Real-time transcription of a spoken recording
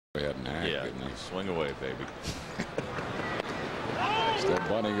Swing away, baby. Still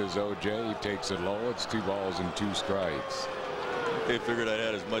bunting his O.J. He takes it low. It's 2 balls and 2 strikes. They figured I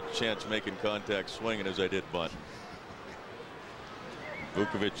had as much chance making contact swinging as I did bunt.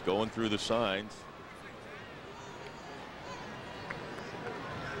 Vukovic going through the signs.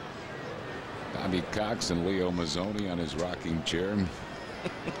 Bobby Cox and Leo Mazzoni on his rocking chair.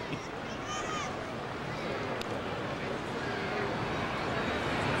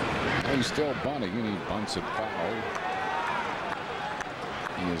 He's still bunting, and he bunts it foul.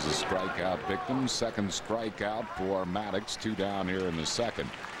 He is a strikeout victim. Second strikeout for Maddox. 2 down here in the second.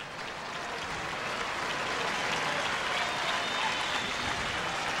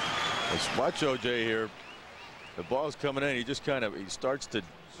 Let's watch O.J. here. The ball's coming in. He just he starts to.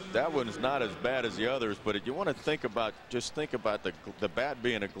 That one's not as bad as the others, but you want to think about the bat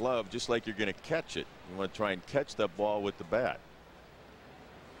being a glove, just like you're going to catch it. You want to try and catch that ball with the bat.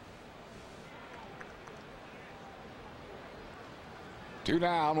 Two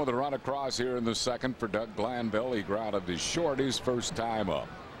down with a run across here in the second for Doug Glanville. He grounded his short his first time up.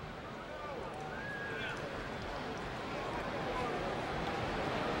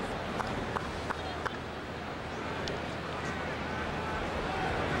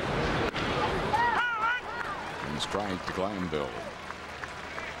 And strike to Glanville.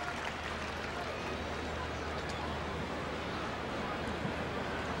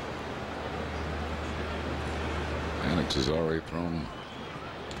 Maddox has already thrown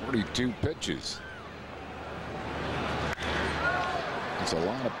 42 pitches. It's a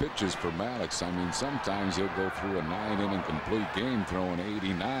lot of pitches for Maddox. I mean, sometimes he'll go through a 9-inning complete game throwing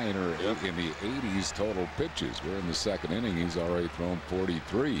 89 or in the 80s total pitches. We're in the second inning. He's already thrown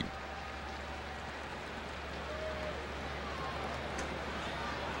 43. You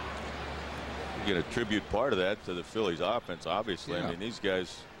can attribute part of that to the Phillies offense, obviously. Yeah. I mean, these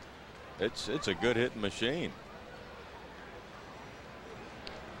guys, it's a good hitting machine.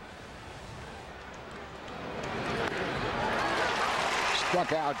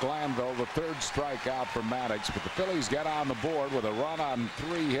 Struck out Glanville, the third strikeout for Maddox, but the Phillies get on the board with a run on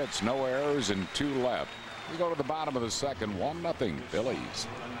 3 hits, no errors, and 2 left. We go to the bottom of the second, 1-0 Phillies.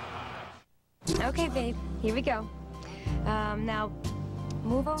 Okay, babe, here we go. Now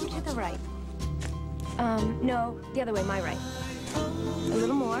move over to the right. No, the other way, my right. A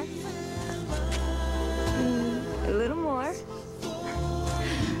little more. A little more.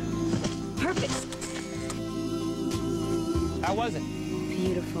 Perfect. How was it?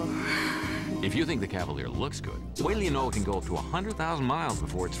 Beautiful. If you think the Cavalier looks good, wait till you know it can go up to 100,000 miles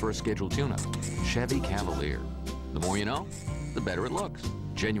before its first scheduled tune-up. Chevy Cavalier. The more you know, the better it looks.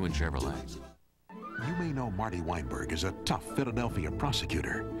 Genuine Chevrolet. You may know Marty Weinberg is a tough Philadelphia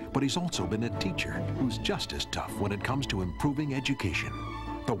prosecutor, but he's also been a teacher who's just as tough when it comes to improving education.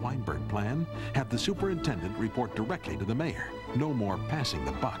 The Weinberg plan? Have the superintendent report directly to the mayor. No more passing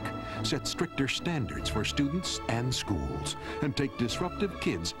the buck. Set stricter standards for students and schools, and take disruptive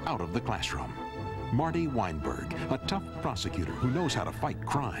kids out of the classroom. Marty Weinberg, a tough prosecutor who knows how to fight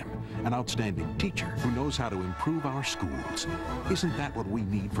crime, an outstanding teacher who knows how to improve our schools. Isn't that what we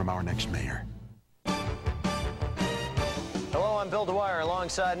need from our next mayor? Hello, I'm Bill Dwyer.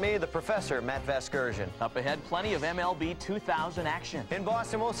 Alongside me, the professor, Matt Vasgersian. Up ahead, plenty of MLB 2000 action. In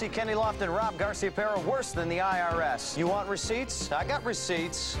Boston, we'll see Kenny Lofton rob Garciaparra worse than the IRS. You want receipts? I got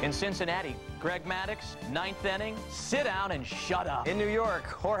receipts. In Cincinnati, Greg Maddux, 9th inning, sit down and shut up. In New York,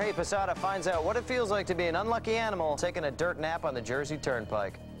 Jorge Posada finds out what it feels like to be an unlucky animal taking a dirt nap on the Jersey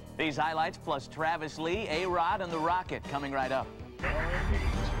Turnpike. These highlights plus Travis Lee, A-Rod, and the Rocket coming right up.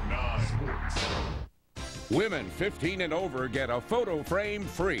 Women 15 and over get a photo frame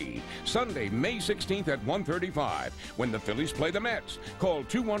free. Sunday, May 16th at 1:35 when the Phillies play the Mets. Call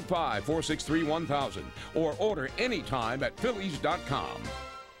 215-463-1000 or order anytime at Phillies.com.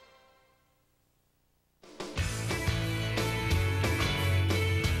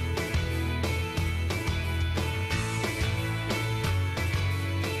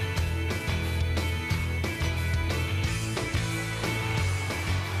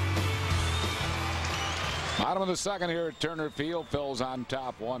 Bottom of the second here at Turner Field. Phil's on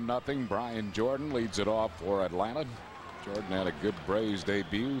top 1-0. Brian Jordan leads it off for Atlanta. Jordan had a good Braves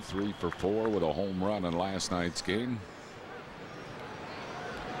debut, 3 for 4 with a home run in last night's game.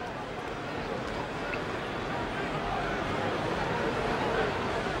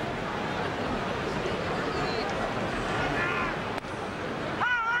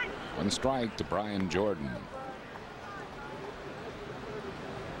 One strike to Brian Jordan.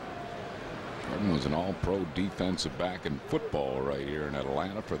 Jordan was an all-pro defensive back in football right here in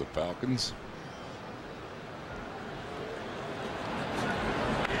Atlanta for the Falcons.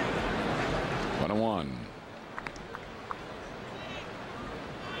 1-1.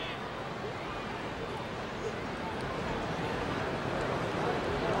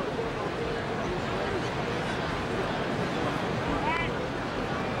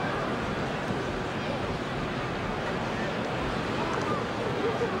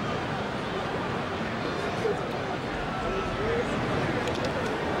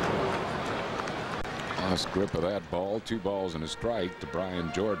 Lost grip of that ball. 2 balls and a strike to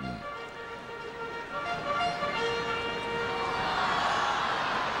Brian Jordan.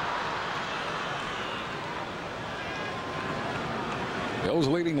 Bills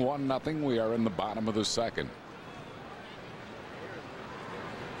leading 1-0. We are in the bottom of the second.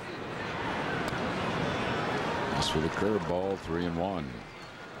 As for the curveball, 3-1.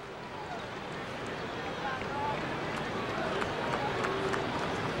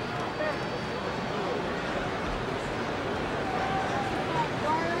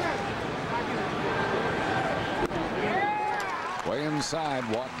 Way inside,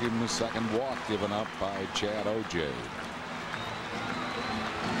 walking the second walk given up by Chad O.J.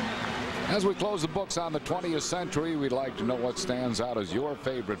 As we close the books on the 20th century, we'd like to know what stands out as your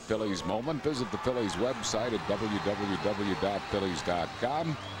favorite Phillies moment. Visit the Phillies website at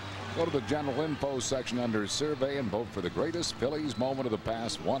www.phillies.com. Go to the general info section under survey and vote for the greatest Phillies moment of the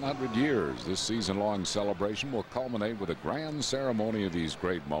past 100 years. This season-long celebration will culminate with a grand ceremony of these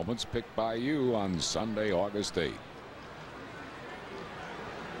great moments picked by you on Sunday, August 8th.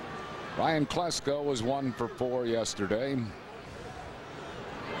 Ryan Klesko was 1 for 4 yesterday.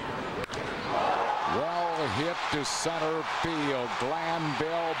 Well hit to center field.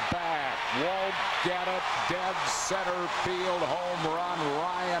 Glanville back. Won't get it. Dead center field home run.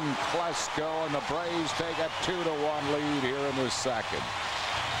 Ryan Klesko, and the Braves take a 2-1 lead here in the second.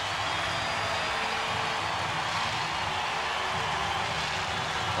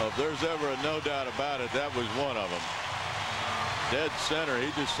 Well, if there's ever a no doubt about it, that was one of them. Dead center.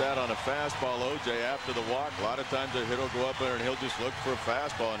 He just sat on a fastball, O.J., after the walk. A lot of times the hit will go up there and he'll just look for a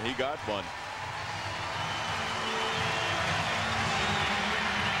fastball, and he got one.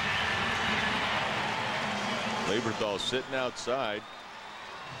 Lieberthal sitting outside.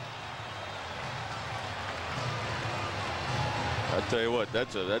 I tell you what,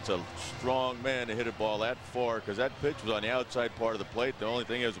 that's a strong man to hit a ball that far, because that pitch was on the outside part of the plate. The only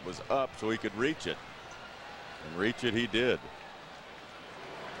thing is it was up so he could reach it, and reach it he did.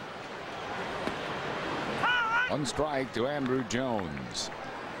 1 strike to Andrew Jones.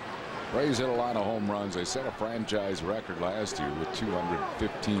 Braves hit a lot of home runs. They set a franchise record last year with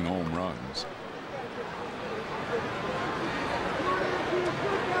 215 home runs.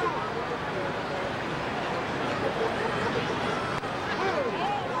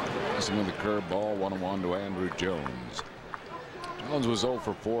 With the curveball, 1-1 to Andrew Jones. Jones was 0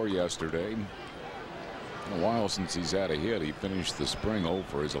 for 4 yesterday. Been a while since he's had a hit. He finished the spring 0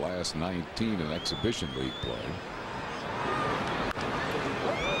 for his last 19 in exhibition league play.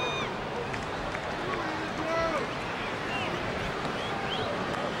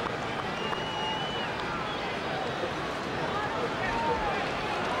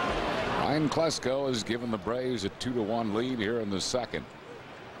 Ryan Klesko has given the Braves a 2-1 lead here in the second.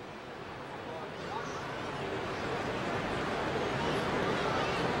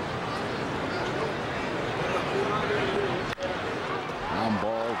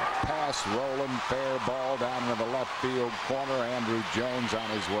 Rolling, fair ball down to the left field corner. Andrew Jones on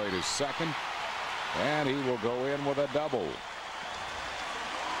his way to second, and he will go in with a double.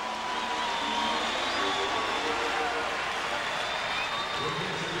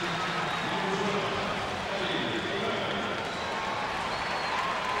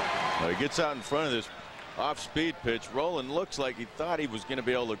 Well, he gets out in front of this off-speed pitch. Roland looks like he thought he was going to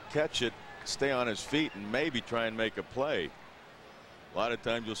be able to catch it, stay on his feet, and maybe try and make a play. A lot of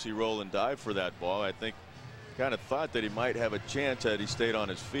times you'll see Roland dive for that ball. I think kind of thought that he might have a chance had he stayed on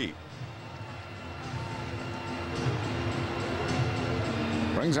his feet.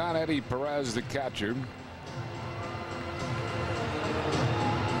 Brings on Eddie Perez, the catcher.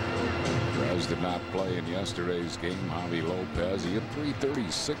 Perez did not play in yesterday's game. Javi Lopez, he had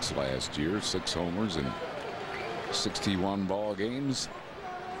 .336 last year, 6 homers in 61 ball games.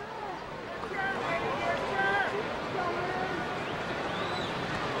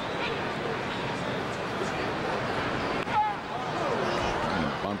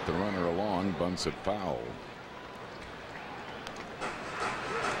 The runner along, bunts it foul.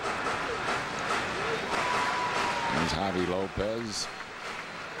 There's Javi Lopez.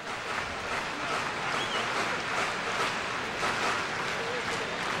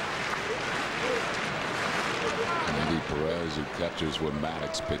 Eddie Perez, who catches when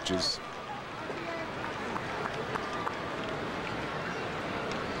Maddox pitches.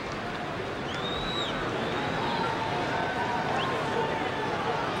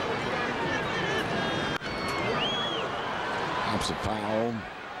 foul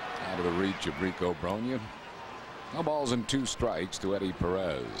out of the reach of Rico Brogna. No balls and 2 strikes to Eddie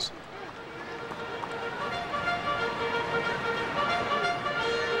Perez.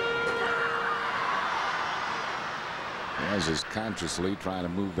 Perez is consciously trying to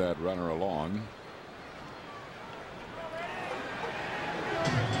move that runner along.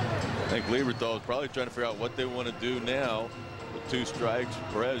 I think Lieberthal is probably trying to figure out what they want to do now with 2 strikes.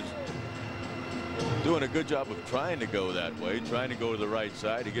 Perez doing a good job of trying to go that way, trying to go to the right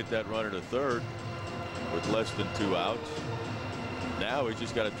side to get that runner to third with less than 2 outs. Now he's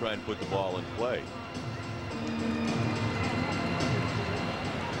just got to try and put the ball in play.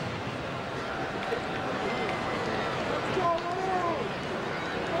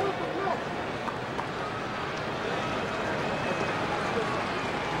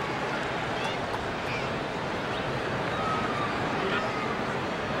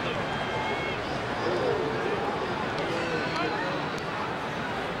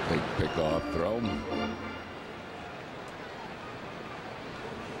 Pickoff throw.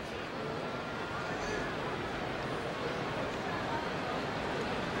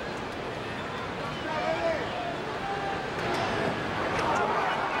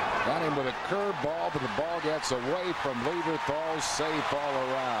 Got him with a curveball, but the ball gets away from Lieberthal, safe all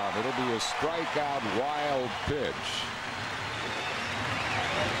around. It'll be a strikeout wild pitch.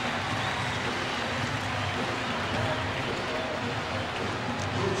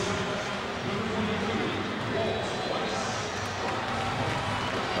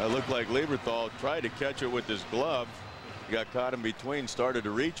 Looked like Lieberthal tried to catch it with his glove. He got caught in between, started to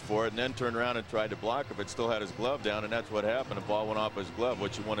reach for it, and then turned around and tried to block it, but still had his glove down, and that's what happened. The ball went off his glove.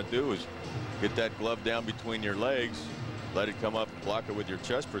 What you want to do is get that glove down between your legs, let it come up and block it with your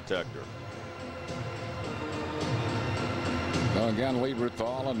chest protector. Well, again,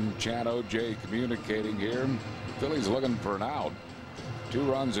 Lieberthal and Chad O.J. communicating here. Phillies looking for an out. 2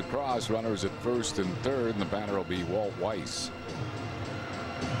 runs across, runners at first and third, and the batter will be Walt Weiss.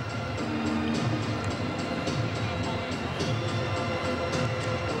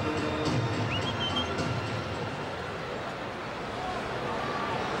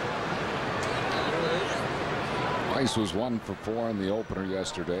 Weiss was 1 for 4 in the opener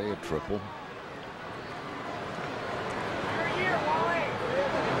yesterday, a triple.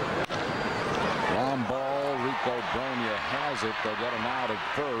 Long ball, Rico Brogna has it. They'll get an out at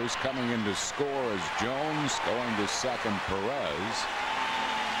first. Coming in to score is Jones. Going to second, Perez.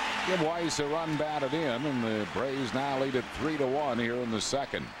 Give Weiss a run batted in, and the Braves now lead it 3-1 here in the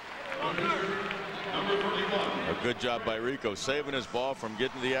second. A good job by Rico saving his ball from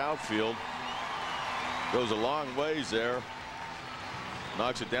getting to the outfield. Goes a long ways there.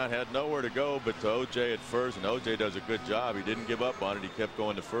 Knocks it down, had nowhere to go but to O.J. at first, and O.J. does a good job. He didn't give up on it. He kept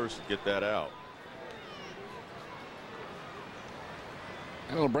going to first to get that out.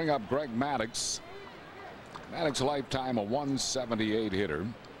 And it'll bring up Greg Maddux. Maddux lifetime a 178 hitter.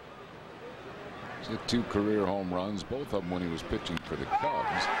 He's hit 2 career home runs, both of them when he was pitching for the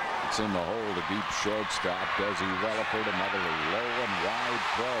Cubs. It's in the hole, the deep shortstop. Desi Relaford, another low and wide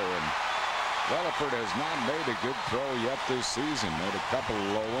throw, and Relaford has not made a good throw yet this season. Made a couple of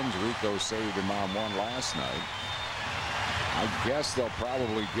low ones. Rico saved him on one last night. I guess they'll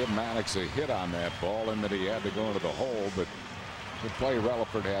probably give Maddux a hit on that ball in that he had to go into the hole, but the play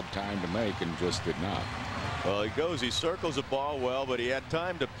Relaford had time to make and just did not. Well, he circles the ball well, but he had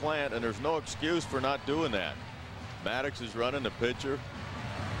time to plant, and there's no excuse for not doing that. Maddux is running the pitcher,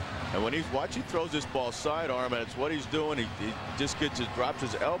 and when he throws this ball sidearm, and it's what he's doing. He just drops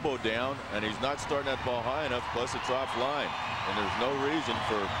his elbow down, and he's not starting that ball high enough. Plus, it's offline, and there's no reason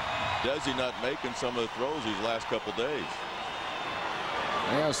for Desi not making some of the throws these last couple days.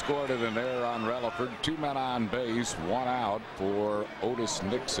 They have scored it in there on Relaford. 2 men on base, 1 out for Otis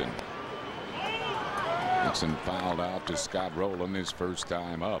Nixon. Nixon fouled out to Scott Rowland his first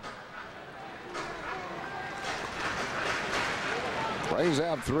time up. Braves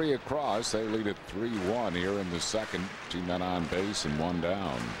have 3 across. They lead at 3-1 here in the second. 2 men on base and 1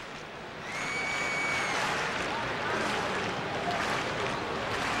 down.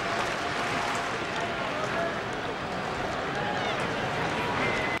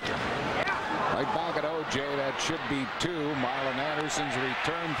 Right back at O.J. That should be 2. Marlon Anderson's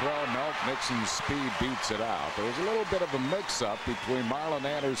return throw. Nope. Nixon's speed beats it out. There was a little bit of a mix-up between Marlon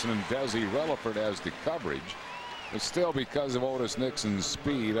Anderson and Desi Relaford as to coverage. But still, because of Otis Nixon's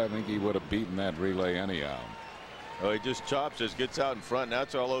speed, I think he would have beaten that relay anyhow. Well, he just chops this, gets out in front, and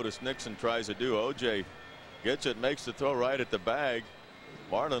that's all Otis Nixon tries to do. O.J. gets it, makes the throw right at the bag.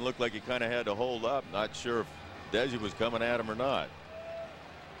 Marlon looked like he kind of had to hold up. Not sure if Desi was coming at him or not.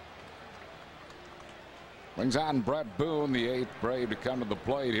 Brings on Brett Boone, the 8th Brave, to come to the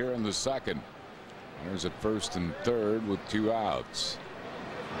plate here in the second. There's at first and third with 2 outs.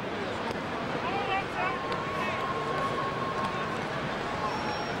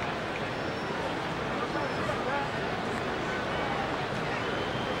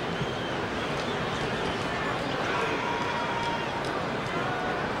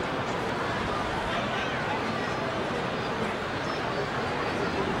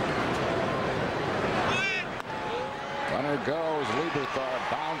 Goes Lieberthal,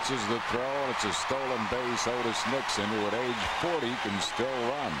 bounces the throw, and it's a stolen base. Otis Nixon, who at age 40 can still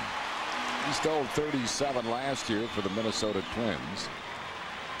run. He stole 37 last year for the Minnesota Twins.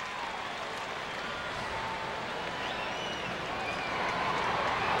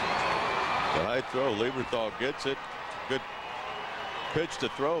 The high throw, Lieberthal gets it. Good pitch to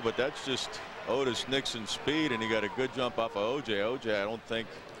throw, but that's just Otis Nixon's speed, and he got a good jump off of OJ. OJ,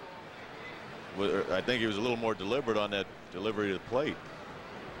 I think he was a little more deliberate on that delivery to the plate.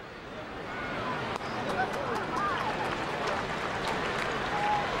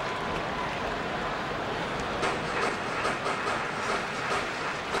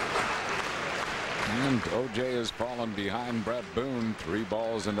 And OJ has fallen behind Brett Boone. 3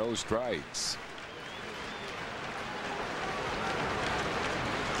 balls and no strikes.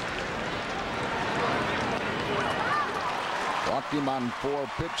 Walked him on 4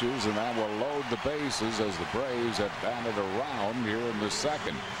 pitches, and that will load the bases as the Braves have batted around here in the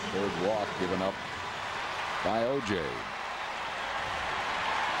second. 3rd walk given up by OJ.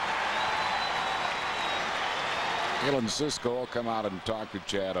 Dylan Cisco will come out and talk to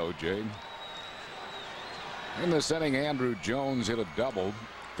Chad OJ. In this inning, Andrew Jones hit a double.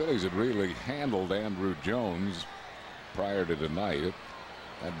 Phillies had really handled Andrew Jones prior to tonight.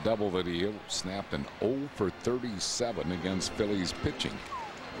 That double that he hit snapped an 0 for 37 against Phillies pitching.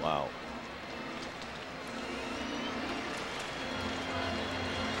 Wow.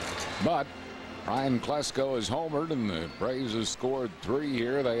 But Ryan Klesko is homered, and the Braves have scored 3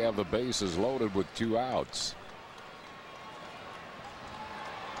 here. They have the bases loaded with 2 outs.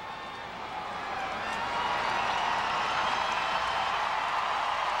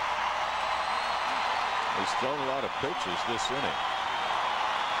 He's thrown a lot of pitches this inning.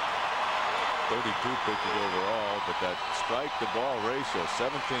 32 pitches overall, but that strike to ball ratio,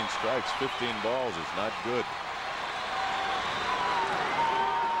 17 strikes, 15 balls, is not good.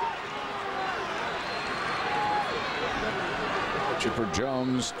 Chipper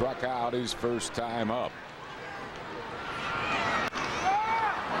Jones struck out his first time up.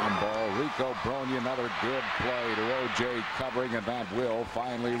 On ball, Rico Brogna, another good play to OJ covering, and that will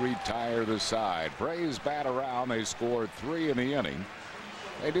finally retire the side. Braves bat around. They scored 3 in the inning.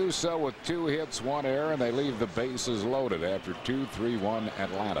 They do so with 2 hits, 1 error, and they leave the bases loaded after 2-3-1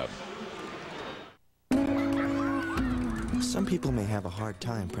 Atlanta. Some people may have a hard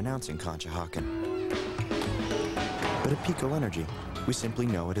time pronouncing Conshohocken. But at Pico Energy, we simply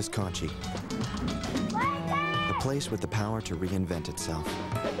know it as Conchi. A place with the power to reinvent itself.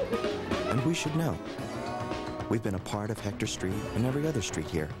 And we should know. We've been a part of Hector Street and every other street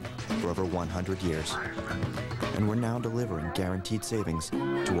here for over 100 years. And we're now delivering guaranteed savings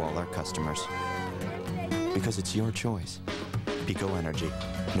to all our customers. Because it's your choice. Pico Energy,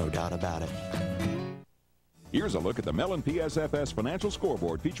 no doubt about it. Here's a look at the Mellon PSFS Financial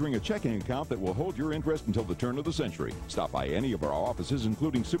Scoreboard, featuring a checking account that will hold your interest until the turn of the century. Stop by any of our offices,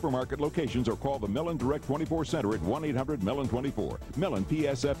 including supermarket locations, or call the Mellon Direct 24 Center at 1-800-MELLON-24. Mellon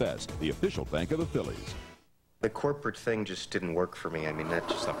PSFS, the official bank of the Phillies. The corporate thing just didn't work for me. I mean, not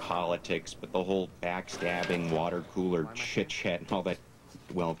just the politics, but the whole backstabbing, water cooler chit-chat and all that,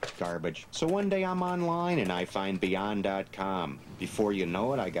 well, garbage. So one day I'm online and I find Beyond.com. Before you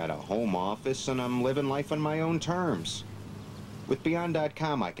know it, I got a home office and I'm living life on my own terms. With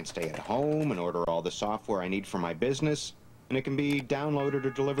Beyond.com, I can stay at home and order all the software I need for my business, and it can be downloaded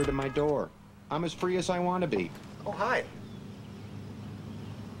or delivered to my door. I'm as free as I want to be. Oh, hi.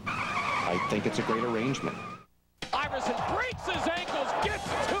 I think it's a great arrangement. Iverson breaks his ankles, gets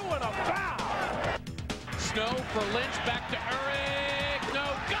 2 and a foul. Snow for Lynch, back to Eric.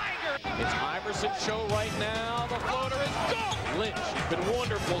 No, Geiger. It's Iverson's show right now. The floater is gone. Lynch been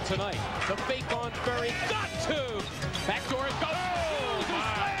wonderful tonight. The fake on Ferry, got 2. Backdoor is goes. Oh,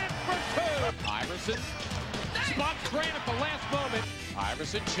 slam for 2. Iverson spots Grant at the last moment.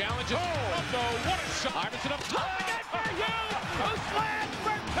 Iverson challenges. Oh no, what a shot. Iverson up top again for you. Who slams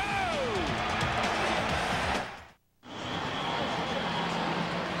for 2.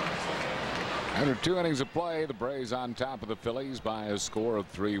 After 2 innings of play, the Braves on top of the Phillies by a score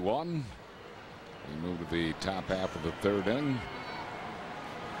of 3-1. We move to the top half of the 3rd inning.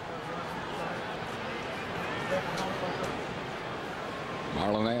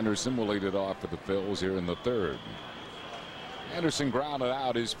 Marlon Anderson will lead it off for the Phils here in the third. Anderson grounded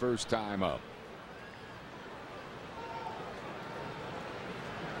out his first time up.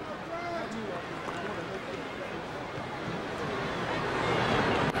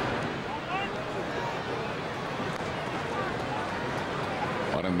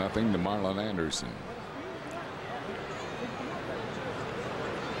 Nothing to Marlon Anderson.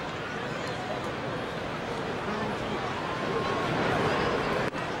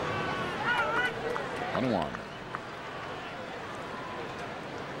 One.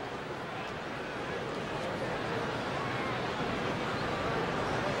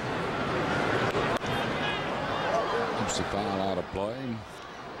 Keeps the foul out of play.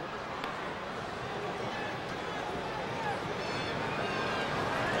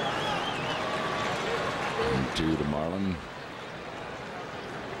 Two to Marlon.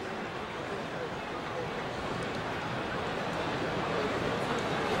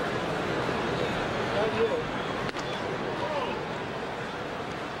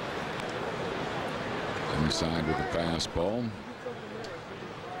 Inside with a fastball.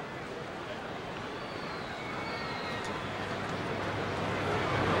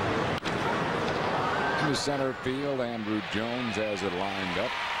 In the center field, Andrew Jones has it lined up.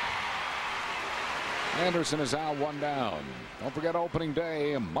 Anderson is out, one down. Don't forget opening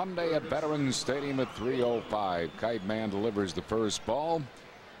day, Monday at Veterans Stadium at 3:05. Kite Man delivers the first ball.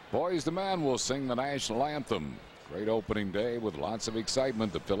 Boys the Man will sing the national anthem. Great opening day with lots of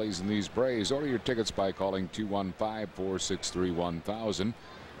excitement. The Phillies and these Braves. Order your tickets by calling 215-463-1000.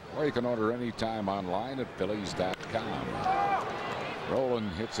 Or you can order anytime online at Phillies.com.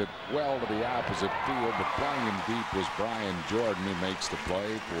 Rowland hits it well to the opposite field, but playing him deep was Brian Jordan, who makes the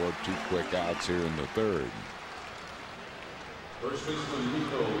play for two quick outs here in the third. First baseman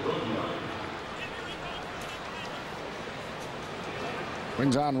Rico Brogna.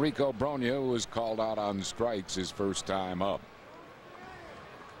 Brings on Rico Brogna, who was called out on strikes his first time up.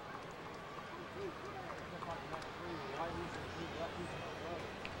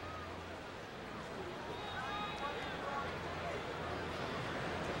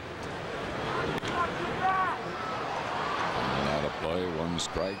 One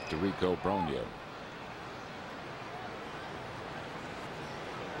strike to Rico Brogna.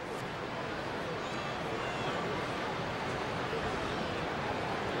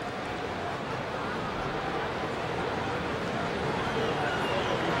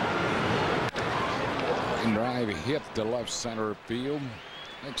 Drive hit to left center field.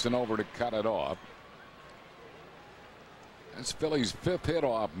 Nixon over to cut it off. That's Phillies' fifth hit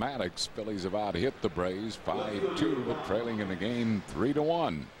off Maddox. Phillies have out hit the Braves 5-2, but trailing in the game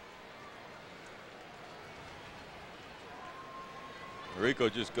 3-1. Rico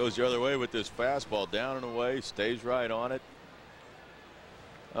just goes the other way with this fastball, down and away, stays right on it.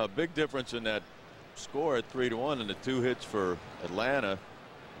 A big difference in that score at 3-1 and the two hits for Atlanta.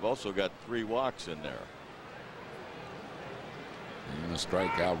 We've also got 3 walks in there. And a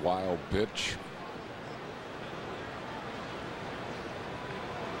strikeout wild pitch.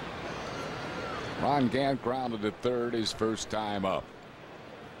 Ron Gant grounded at third his first time up.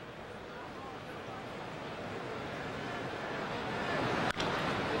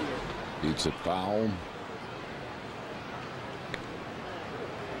 Beats it foul.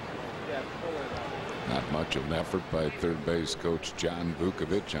 Not much of an effort by third base coach John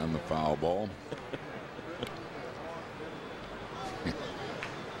Vukovic on the foul ball.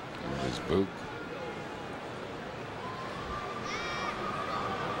 There's Vuk.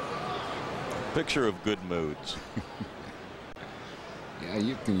 Picture of good moods. Yeah,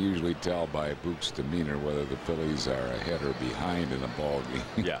 you can usually tell by Vuk's demeanor whether the Phillies are ahead or behind in a ball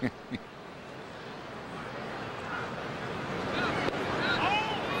game. Yeah.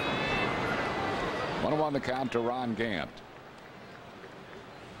 1-1 the count to Ron Gant.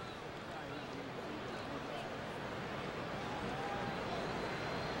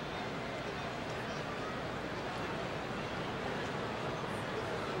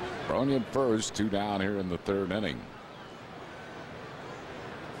 Brogna first, 2 down here in the third inning.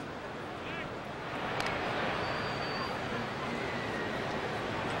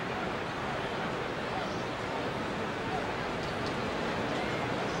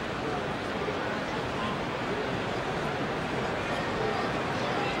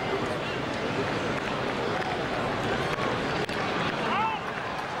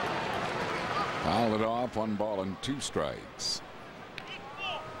 Fouled it off, 1 ball and 2 strikes.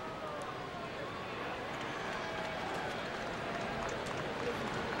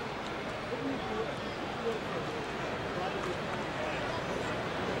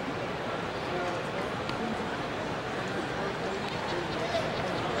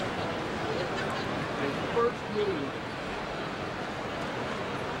 Breaking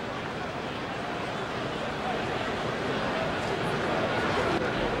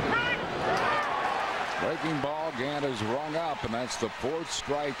ball, Gant is rung up, and that's the 4th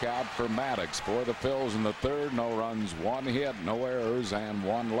strikeout for Maddox. For the Phils in the 3rd, no runs, 1 hit, no errors, and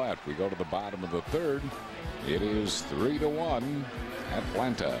 1 let. We go to the bottom of the 3rd. It is 3-1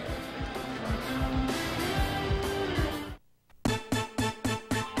 Atlanta.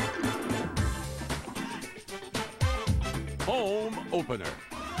 Home opener,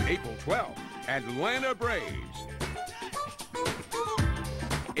 April 12th, Atlanta Braves.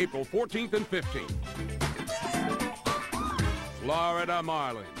 April 14th and 15th, Florida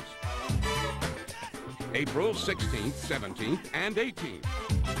Marlins. April 16th, 17th, and 18th.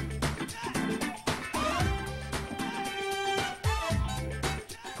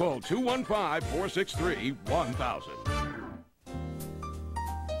 Call 215-463-1000.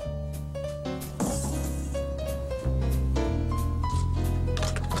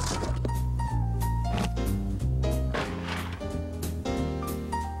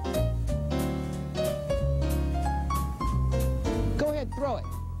 Throw it.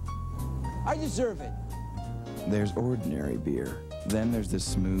 I deserve it. There's ordinary beer. Then there's the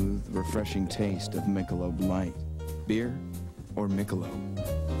smooth, refreshing taste of Michelob Light. Beer or Michelob?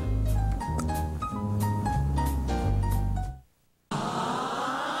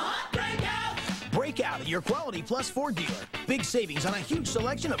 Break out at your Quality Plus Ford dealer. Big savings on a huge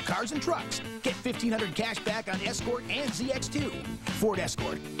selection of cars and trucks. Get $1,500 cash back on Escort and ZX2. Ford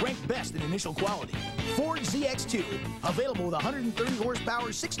Escort, ranked best in initial quality. Ford ZX2, available with a 130 horsepower,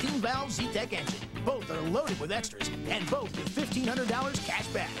 16-valve Z-Tech engine. Both are loaded with extras, and both with $1,500 cash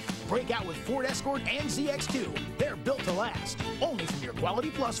back. Break out with Ford Escort and ZX2. They're built to last. Only from your Quality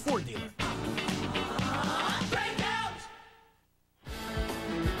Plus Ford dealer.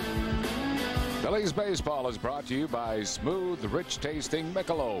 Phillies baseball is brought to you by smooth, rich-tasting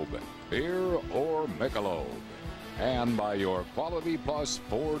Michelob, beer or Michelob, and by your Quality Plus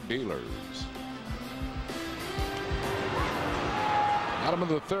Ford dealers. Bottom of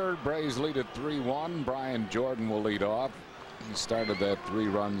the 3rd, Braves lead at 3-1. Brian Jordan will lead off. He started that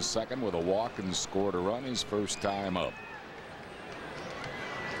 3-run 2nd with a walk and scored a run his first time up.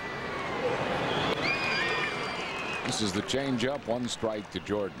 This is the changeup, 1 strike to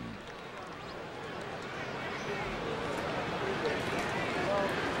Jordan.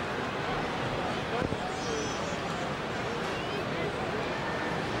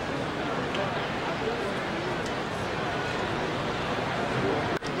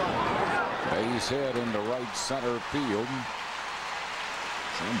 Base hit into right center field.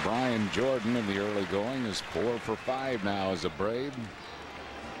 And Brian Jordan in the early going is 4 for 5 now as a Brave.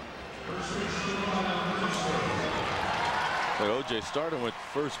 O.J. starting with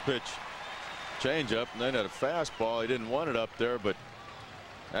first pitch changeup, and then had a fastball. He didn't want it up there, but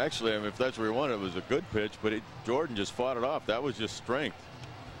actually, I mean, if that's where he wanted it, was a good pitch. But Jordan just fought it off. That was just strength.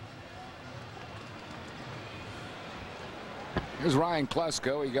 Here's Ryan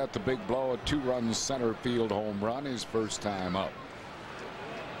Klesko. He got the big blow, a 2-run center field home run, his first time up.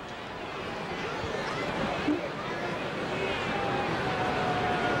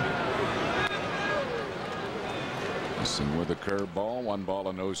 Missing with a curveball, 1 ball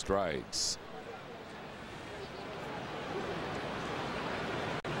and no strikes.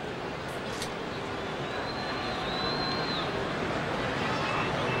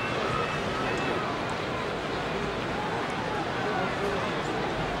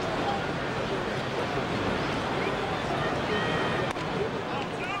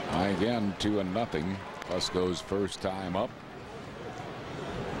 Again, 2-0. Klesko's first time up.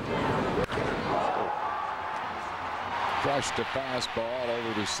 Crushed a fastball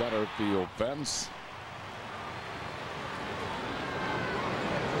over the center field fence.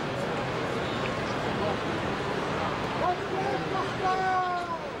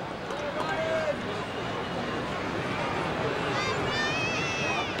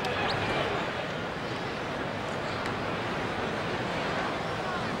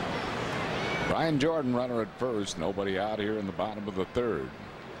 Brian Jordan runner at first. Nobody out here in the bottom of the 3rd.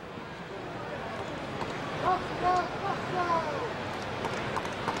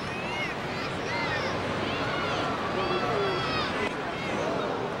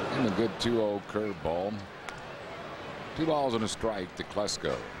 And a good 2-0 curveball. 2 balls and a strike to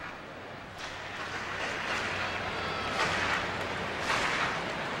Klesko.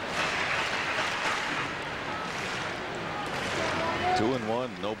 Two and one,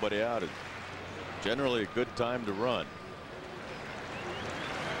 nobody out. Generally a good time to run.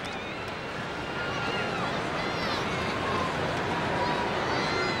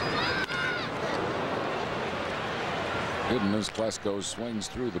 Hidden as Klesko swings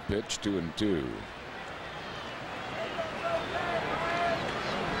through the pitch, 2-2.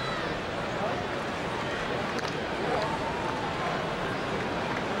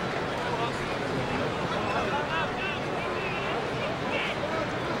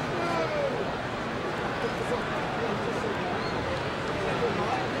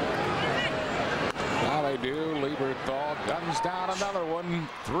 Now they do. Lieberthal guns down another one.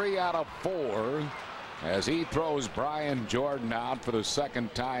 3 out of 4. As he throws Brian Jordan out for the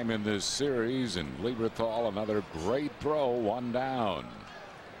second time in this series, and Lieberthal another great throw, 1 down.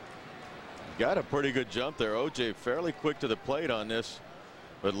 Got a pretty good jump there. OJ fairly quick to the plate on this,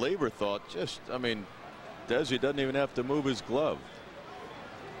 but Lieberthal just, I mean, Desi doesn't even have to move his glove.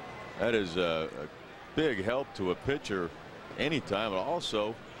 That is a big help to a pitcher anytime.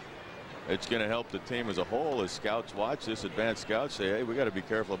 Also, it's going to help the team as a whole as scouts watch this. Advanced scouts say, hey, we got to be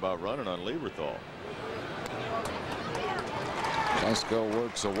careful about running on Lieberthal. Klesko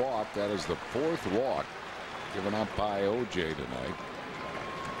works a walk. That is the 4th walk given up by OJ tonight.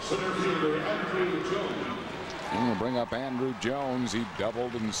 And we'll bring up Andrew Jones. He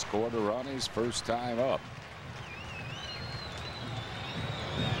doubled and scored a run his first time up.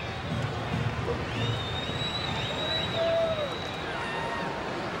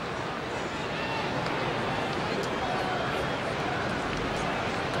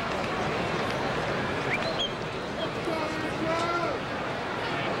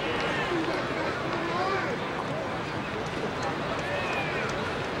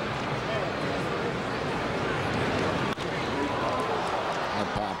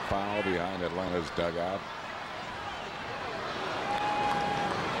 Behind Atlanta's dugout.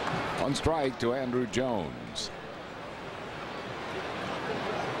 1 strike to Andrew Jones.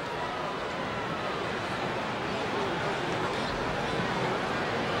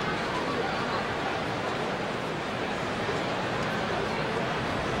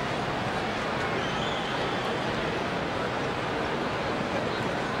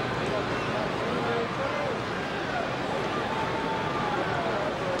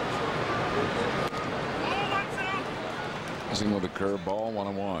 With a curveball,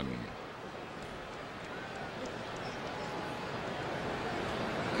 1-1.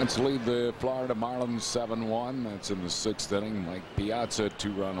 Let's lead the Florida Marlins 7-1. That's in the 6th inning. Mike Piazza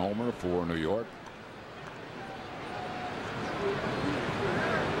 2-run homer for New York.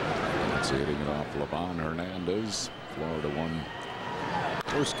 It's hitting it off Livan Hernandez. Florida won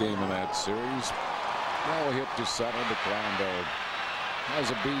first game of that series. No hit to center, but Glanville has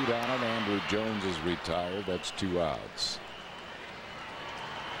a beat on it. Andrew Jones is retired. That's 2 outs.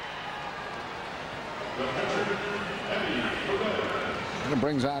 And it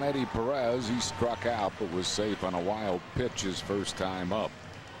brings on Eddie Perez. He struck out but was safe on a wild pitch his first time up.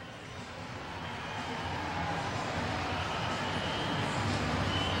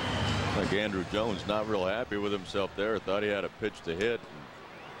 I think Andrew Jones not real happy with himself there. Thought he had a pitch to hit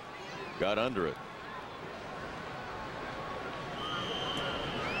and got under it.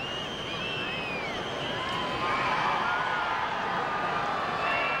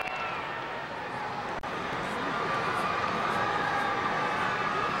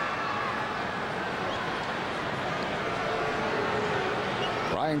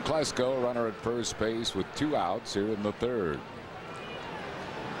 Ryan Klesko, runner at first base with 2 outs here in the 3rd.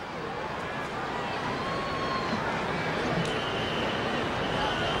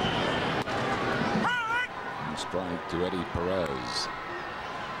 And strike to Eddie Perez.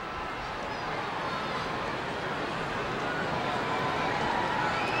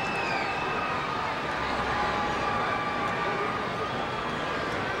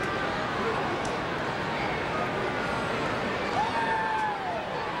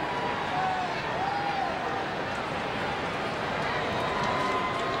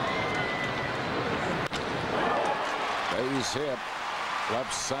 Hit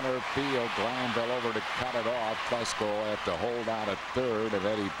left center field. Glanville over to cut it off. Klesko will have to hold out at 3rd and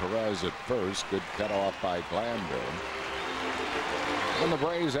Eddie Perez at 1st. Good cut off by Glanville. And the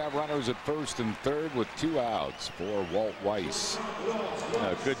Braves have runners at 1st and 3rd with 2 outs for Walt Weiss.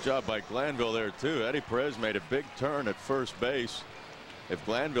 Good job by Glanville there too. Eddie Perez made a big turn at first base. If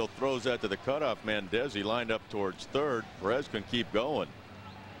Glanville throws that to the cutoff man Desi lined up towards 3rd, Perez can keep going.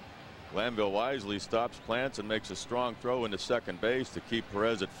 Glanville wisely stops Plants and makes a strong throw into second base to keep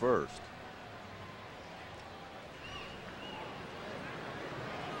Perez at 1st.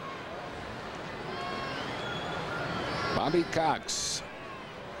 Bobby Cox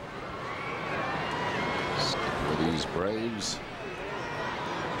for these Braves.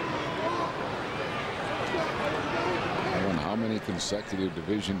 Won how many consecutive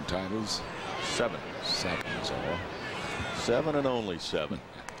division titles? 7. 7 is all. 7 and only 7.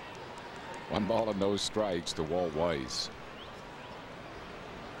 1 ball and no strikes to Walt Weiss.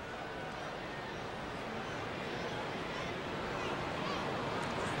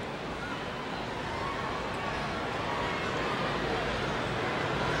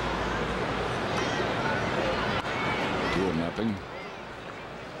 Nothing.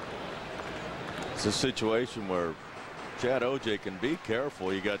 It's a situation where Chad O.J. can be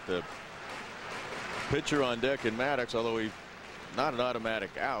careful. You got the pitcher on deck in Maddox, although he's not an automatic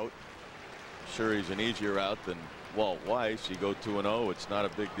out. Sure, he's an easier out than Walt Weiss. You go 2-0. It's not a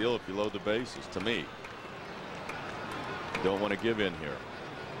big deal if you load the bases, to me. Don't want to give in here.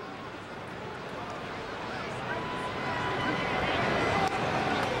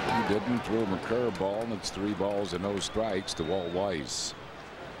 He didn't throw him a curveball, and it's 3 balls and no strikes to Walt Weiss.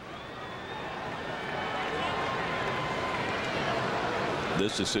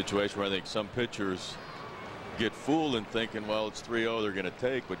 This is a situation where I think some pitchers get fooled in thinking, well, it's 3-0 they're going to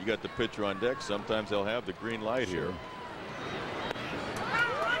take, but you got the pitcher on deck. Sometimes they'll have the green light here.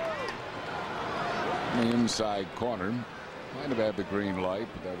 In the inside corner. Might have had the green light,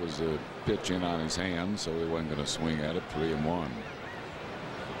 but that was a pitch in on his hand, so he wasn't going to swing at it. 3-1.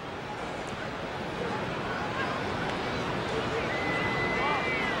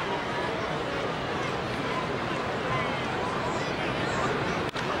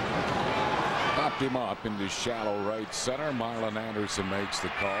 Him up into shallow right center. Marlon Anderson makes the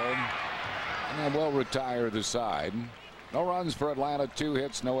call, and that will retire the side. No runs for Atlanta, 2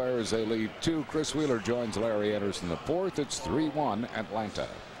 hits, no errors. They lead 2. Chris Wheeler joins Larry Anderson the 4th. It's 3-1 Atlanta.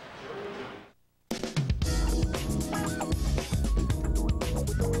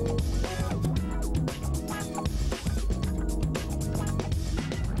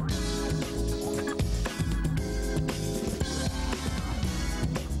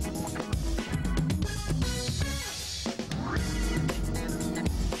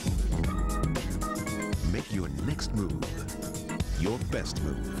 Your best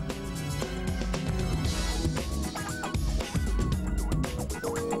move.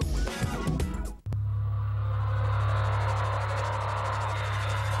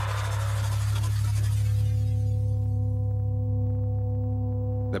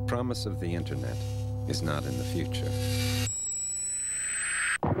 The promise of the internet is not in the future.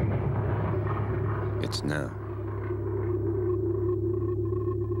 It's now.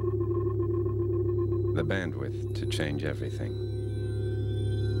 The bandwidth to change everything.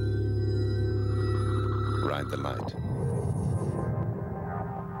 Ride the light.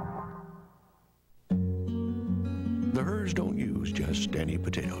 The Hers don't use just any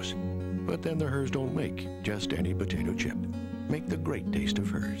potatoes. But then the Hers don't make just any potato chip. Make the great taste of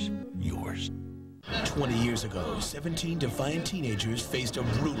Hers yours. 20 years ago, 17 defiant teenagers faced a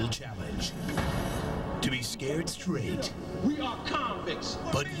brutal challenge. To be scared straight. We are convicts.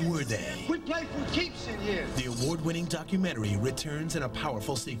 But were they? We play for keeps in here. The award-winning documentary returns in a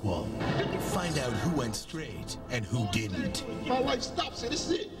powerful sequel. Find out who went straight and who didn't. My life stops here. This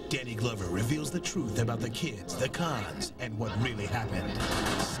is it. Danny Glover reveals the truth about the kids, the cons, and what really happened.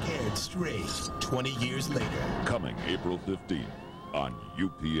 Scared Straight, 20 years later. Coming April 15th on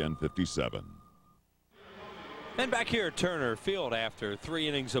UPN 57. And back here at Turner Field after 3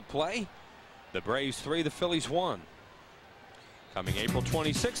 innings of play. The Braves 3, the Phillies 1. Coming April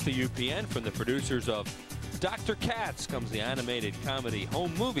 26th to UPN from the producers of Dr. Katz comes the animated comedy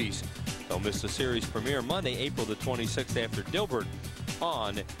Home Movies. Don't miss the series premiere Monday, April the 26th after Dilbert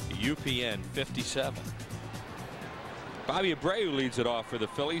on UPN 57. Bobby Abreu leads it off for the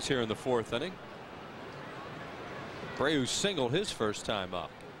Phillies here in the 4th inning. Abreu singled his first time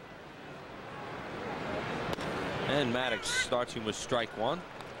up. And Maddox starts him with strike 1.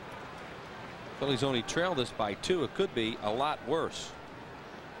 Phillies only trail this by 2. It could be a lot worse.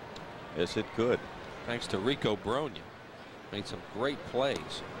 Yes, it could. Thanks to Rico Bronya. Made some great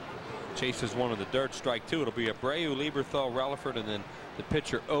plays. Chases one in the dirt, strike 2. It'll be Abreu, Lieberthal, Relaford, and then the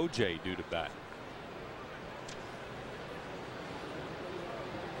pitcher O.J. due to bat.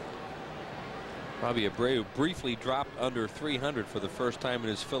 Bobby Abreu briefly dropped under 300 for the first time in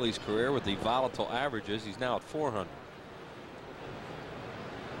his Phillies career with the volatile averages. He's now at 400.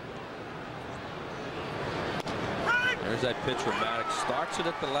 There's that pitch from Maddox. Starts it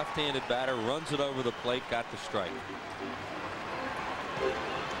at the left-handed batter, runs it over the plate, got the strike.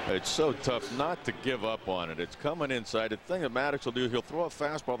 It's so tough not to give up on it. It's coming inside. The thing that Maddox will do, he'll throw a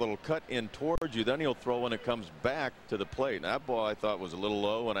fastball that'll cut in towards you. Then he'll throw when it comes back to the plate. And that ball I thought was a little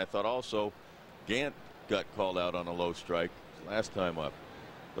low, and I thought also Gant got called out on a low strike last time up.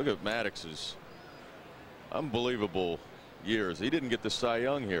 Look at Maddox's unbelievable years. He didn't get the Cy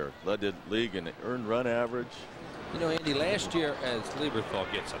Young here. Led the league in earned run average. You know, Andy, last year as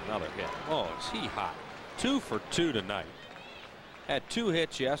Lieberthal gets another hit. Oh, is he hot. 2 for 2 tonight. Had 2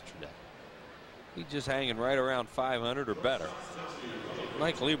 hits yesterday. He's just hanging right around 500 or better.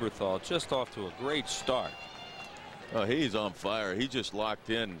 Mike Lieberthal just off to a great start. Oh, he's on fire. He just locked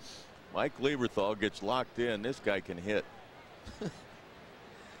in. Mike Lieberthal gets locked in. This guy can hit.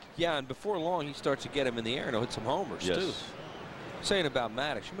 Yeah, and before long he starts to get him in the air and he'll hit some homers too. Saying about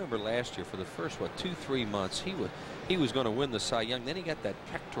Maddox, you remember last year for the first 2-3 months he was going to win the Cy Young. Then he got that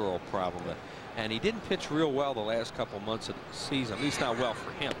pectoral problem, and he didn't pitch real well the last couple months of the season. At least not well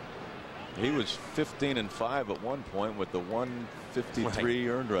for him. He was 15-5 at one point with the 153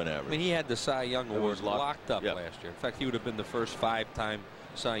 earned run average. I mean, he had the Cy Young Award locked up last year. In fact, he would have been the first 5-time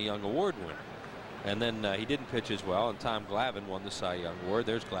Cy Young Award winner. And then he didn't pitch as well, and Tom Glavine won the Cy Young Award.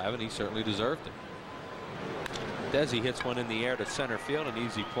 There's Glavine. He certainly deserved it. Desi hits one in the air to center field, an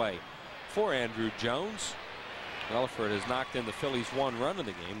easy play for Andrew Jones. Relaford has knocked in the Phillies 1 run in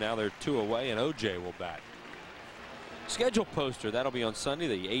the game. Now they're 2 away, and OJ will bat. Schedule poster, that'll be on Sunday,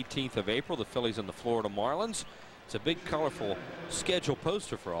 the 18th of April. The Phillies and the Florida Marlins. It's a big, colorful schedule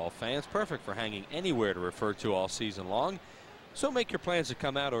poster for all fans. Perfect for hanging anywhere to refer to all season long. So make your plans to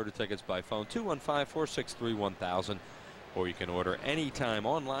come out. Order tickets by phone 215-463-1000. Or you can order anytime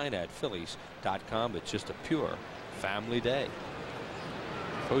online at Phillies.com. It's just a pure family day.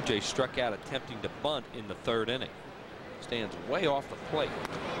 OJ struck out attempting to bunt in the 3rd inning. Stands way off the plate.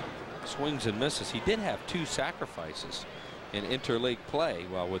 Swings and misses. He did have 2 sacrifices in interleague play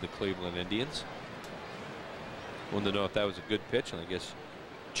while with the Cleveland Indians. Wanted to know if that was a good pitch, and I guess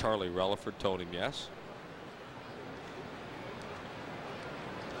Charlie Relaford told him yes.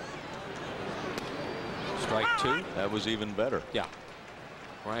 Strike 2. That was even better. Yeah.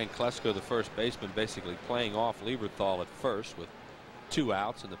 Ryan Klesko, the first baseman, basically playing off Lieberthal at first with 2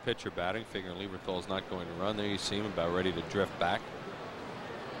 outs and the pitcher batting, figuring Lieberthal's not going to run. There you see him about ready to drift back.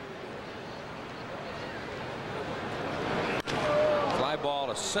 Fly ball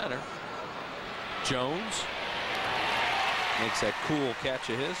to center. Jones makes that cool catch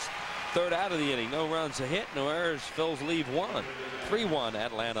of his. 3rd out of the inning. No runs, a hit, no errors. Phils leave 1. 3-1.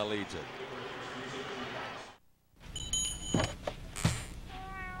 Atlanta leads it.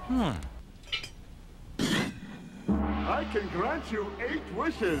 I can grant you 8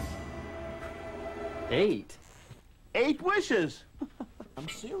 wishes. 8? 8 wishes. I'm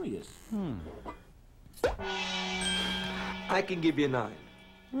serious. I can give you 9.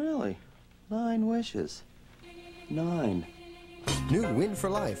 Really? 9 wishes. 9. New Win for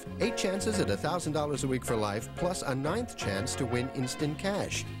Life. 8 chances at $1,000 a week for life, plus a 9th chance to win instant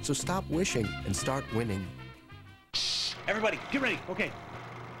cash. So stop wishing and start winning. Everybody, get ready. Okay.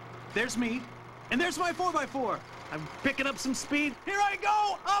 There's me, and there's my 4x4. I'm picking up some speed. Here I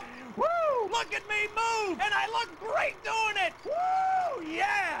go, up. Woo! Look at me move, and I look great doing it. Woo!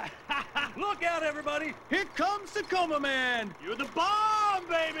 Yeah! Look out, everybody. Here comes Tacoma Man. You're the bomb,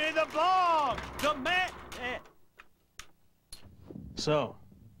 baby, the bomb. The man. So,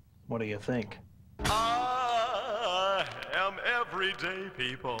 what do you think? I am everyday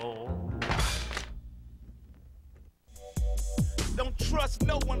people. Don't trust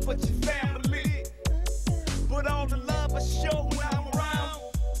no one but your family. But all the love I show when I'm around.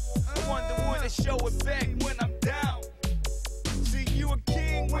 I wonder when to show it back when I'm down. See, you a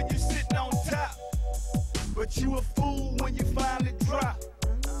king when you're sitting on top. But you a fool when you finally drop.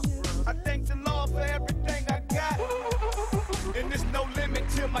 I thank the Lord for everything I got. And there's no limit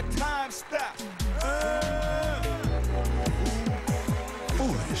till my time stops.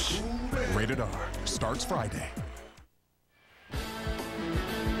 Foolish. Rated R. Starts Friday.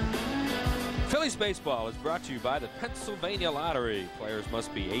 Phillies baseball is brought to you by the Pennsylvania Lottery. Players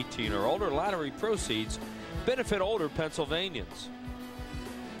must be 18 or older. Lottery proceeds benefit older Pennsylvanians.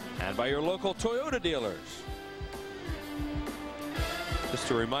 And by your local Toyota dealers.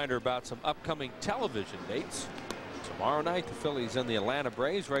 Just a reminder about some upcoming television dates. Tomorrow night, the Phillies and the Atlanta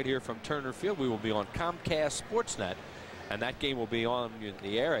Braves right here from Turner Field. We will be on Comcast Sportsnet, and that game will be on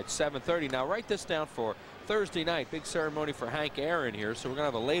the air at 7:30. Now, write this down for Thursday night. Big ceremony for Hank Aaron here, so we're going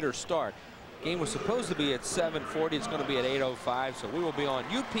to have a later start. Game was supposed to be at 7:40. It's going to be at 8:05, so we will be on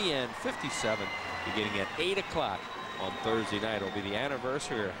UPN 57 beginning at 8 o'clock on Thursday night. It'll be the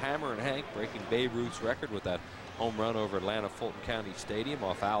anniversary of Hammer and Hank breaking Babe Ruth's record with that home run over Atlanta Fulton County Stadium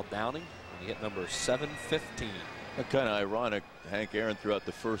off Al Downing. And he hit number 715. Kind of ironic. Hank Aaron threw out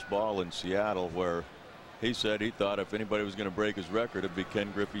the first ball in Seattle where he said he thought if anybody was going to break his record, it'd be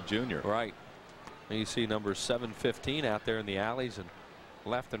Ken Griffey Jr. Right. And you see number 715 out there in the alleys and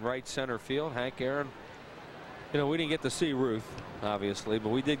left and right center field. Hank Aaron You know, we didn't get to see Ruth, obviously, but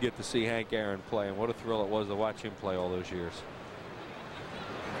we did get to see Hank Aaron play, and what a thrill it was to watch him play all those years.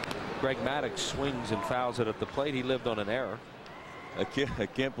 Greg Maddux swings and fouls it at the plate. He lived on an error. I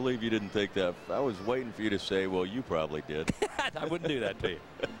can't believe you didn't take that. I was waiting for you to say, well, you probably did. I wouldn't do that to you.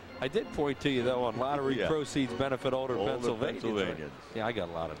 I did point to you, though, on lottery proceeds benefit older Pennsylvanians. Yeah, I got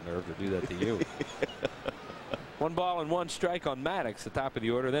a lot of nerve to do that to you. 1 ball and 1 strike on Maddux, the top of the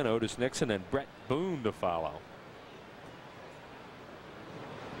order. Then Otis Nixon and Brett Boone to follow.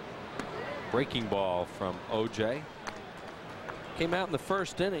 Breaking ball from O.J. Came out in the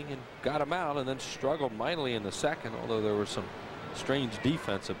first inning and got him out, and then struggled mightily in the second, although there were some strange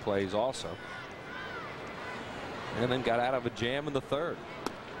defensive plays also. And then got out of a jam in the third.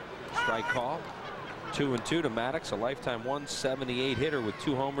 Strike call. 2-2 to Maddux, a lifetime 178 hitter with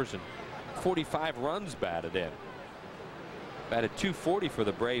 2 homers and 45 runs batted in. Batted .240 for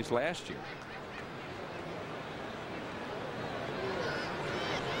the Braves last year.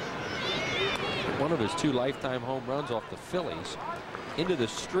 One of his 2 lifetime home runs off the Phillies into the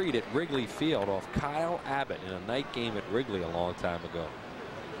street at Wrigley Field off Kyle Abbott in a night game at Wrigley a long time ago.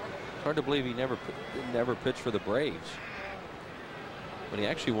 Hard to believe he never pitched for the Braves, but he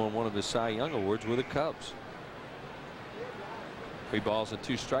actually won one of his Cy Young awards with the Cubs. 3 balls and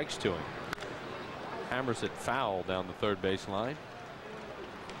 2 strikes to him. Hammers it foul down the third base line.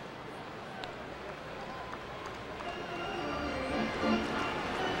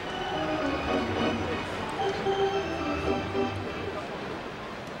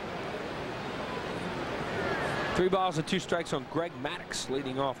 Three balls and 2 strikes on Greg Maddux,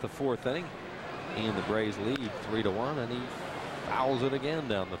 leading off the 4th inning. And the Braves lead 3-1, and he fouls it again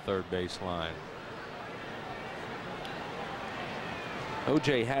down the third base line.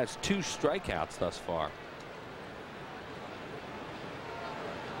 O.J. has 2 strikeouts thus far.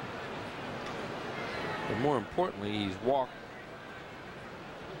 But more importantly, he's walked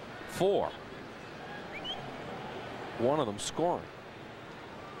 4. One of them scoring.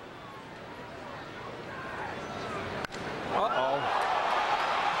 Uh-oh.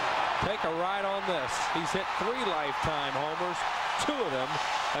 Take a ride on this. He's hit 3 lifetime homers, 2 of them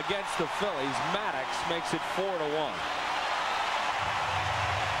against the Phillies. Maddux makes it 4-1.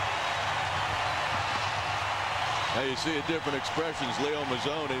 Now you see a different expressions. Leo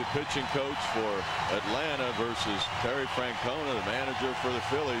Mazzoni, the pitching coach for Atlanta, versus Terry Francona, the manager for the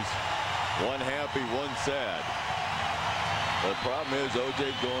Phillies. One happy, one sad. The problem is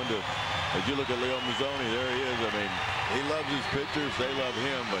O.J. going to, as you look at Leo Mazzoni, there he is. I mean, he loves his pitchers, they love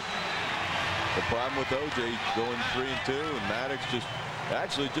him, but the problem with O.J. going 3-2, and Maddux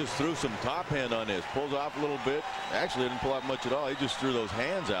actually just threw some top hand on this. Pulls off a little bit. Actually didn't pull out much at all. He just threw those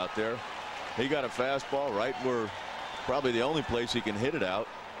hands out there. He got a fastball right where probably the only place he can hit it out,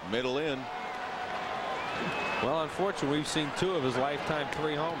 middle in. Well, unfortunately, we've seen 2 of his lifetime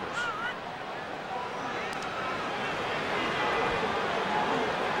 3 homers.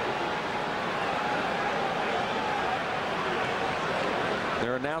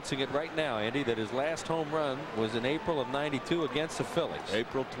 They're announcing it right now, Andy, that his last home run was in April of '92 against the Phillies.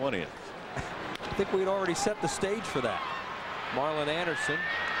 April 20th. I think we'd already set the stage for that. Marlon Anderson,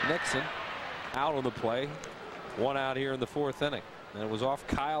 Nixon out on the play. 1 out here in the 4th inning. And it was off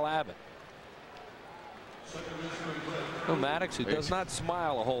Kyle Abbott. Well, Maddux, who does not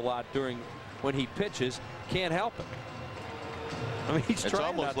smile a whole lot when he pitches, can't help it. I mean, he's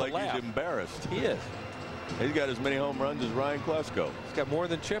trying not to laugh. It's almost like he's embarrassed. He is. He's got as many home runs as Ryan Klesko. He's got more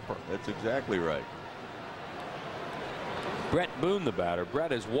than Chipper. That's exactly right. Brett Boone, the batter.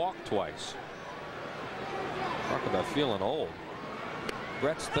 Brett has walked twice. Talk about feeling old.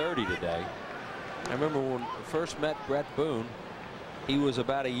 Brett's 30 today. I remember when I first met Brett Boone, he was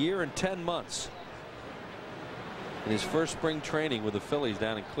about 1 year and 10 months in his first spring training with the Phillies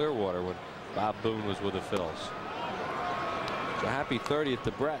down in Clearwater when Bob Boone was with the Phils. So happy 30th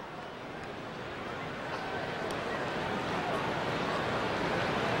to Brett.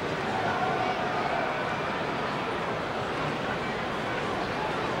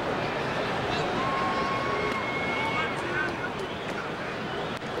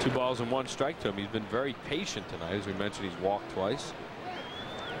 Two balls and 1 strike to him. He's been very patient tonight. As we mentioned, he's walked twice.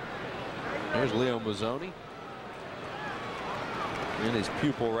 There's Leo Mazzoni. And his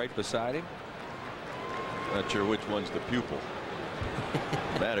pupil right beside him. Not sure which one's the pupil.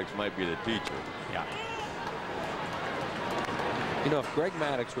 Maddux might be the teacher. Yeah. You know, if Greg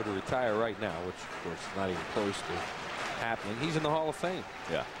Maddux were to retire right now, which of course is not even close to happening, he's in the Hall of Fame.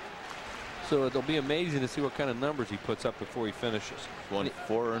 Yeah. So it'll be amazing to see what kind of numbers he puts up before he finishes. Won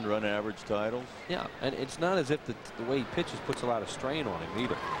 4 earned run average titles. Yeah, and it's not as if the way he pitches puts a lot of strain on him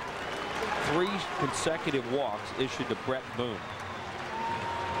either. 3 consecutive walks issued to Brett Boone.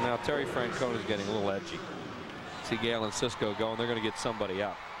 Now Terry Francona is getting a little edgy. See Galen Cisco going. They're going to get somebody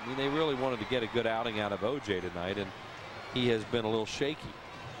up. I mean, they really wanted to get a good outing out of OJ tonight, and he has been a little shaky.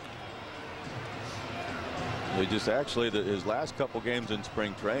 He just actually his last couple games in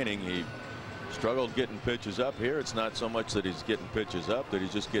spring training, he struggled getting pitches up. Here it's not so much that he's getting pitches up, that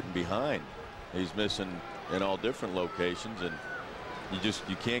he's just getting behind. He's missing in all different locations, and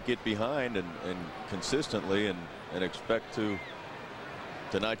you can't get behind and consistently and expect to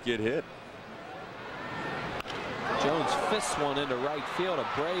not get hit. Jones fists one into right field.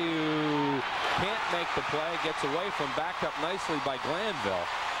 Abreu can't make the play, gets away from, backed up nicely by Glanville.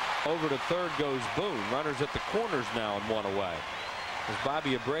 Over to third goes Boone. Runners at the corners now and 1 away. As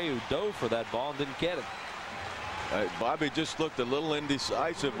Bobby Abreu dove for that ball and didn't get it. Bobby just looked a little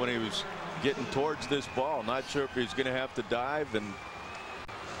indecisive when he was getting towards this ball. Not sure if he's going to have to dive, and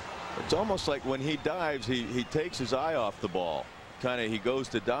it's almost like when he dives, he takes his eye off the ball. He goes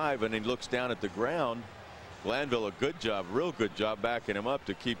to dive and he looks down at the ground. Glanville, a good job, real good job backing him up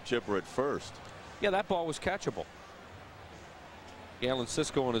to keep Chipper at first. Yeah, that ball was catchable. Galen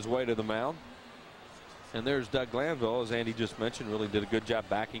Cisco on his way to the mound. And there's Doug Glanville, as Andy just mentioned, really did a good job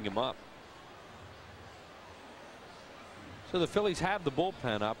backing him up. So the Phillies have the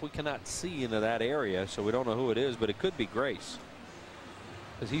bullpen up. We cannot see into that area, so we don't know who it is, but it could be Grace,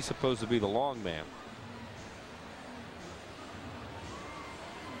 because he's supposed to be the long man.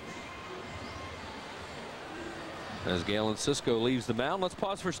 As Galen Cisco leaves the mound, let's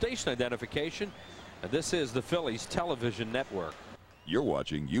pause for station identification. And this is the Phillies Television Network. You're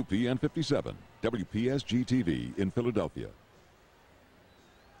watching UPN 57, WPSG TV in Philadelphia.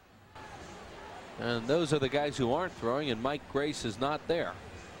 And those are the guys who aren't throwing, and Mike Grace is not there.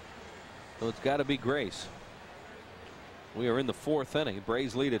 So it's got to be Grace. We are in the 4th inning.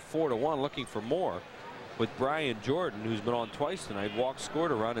 Braves lead at 4-1, looking for more with Brian Jordan, who's been on twice tonight. Walked,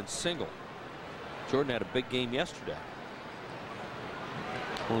 scored a run, and single. Jordan had a big game yesterday.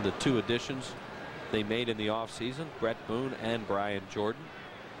 One of the 2 additions they made in the offseason, Brett Boone and Brian Jordan.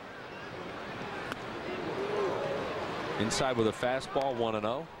 Inside with a fastball,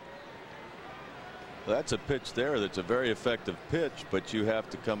 1-0. That's a pitch there that's a very effective pitch, but you have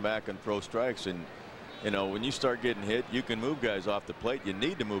to come back and throw strikes. And you know, when you start getting hit, you can move guys off the plate. You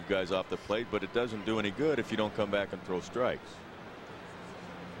need to move guys off the plate, but it doesn't do any good if you don't come back and throw strikes.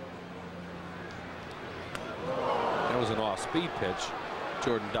 That was an off-speed pitch.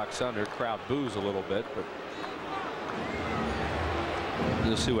 Jordan ducks under. Crowd boos a little bit, but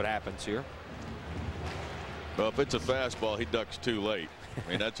you'll see what happens here. Well, if it's a fastball, he ducks too late. I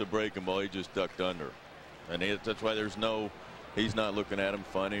mean, that's a breaking ball. He just ducked under, and that's why he's not looking at him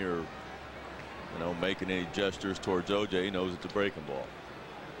funny or making any gestures towards OJ. He knows it's a breaking ball.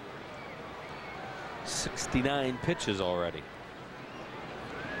 69 pitches already,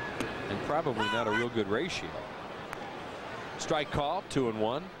 and probably not a real good ratio. Strike call,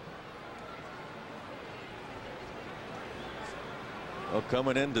 2-1. Well,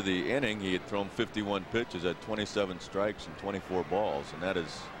 coming into the inning, he had thrown 51 pitches at 27 strikes and 24 balls, and that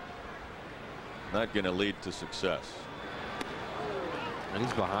is not going to lead to success. And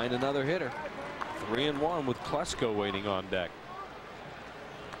he's behind another hitter. 3-1 with Klesko waiting on deck.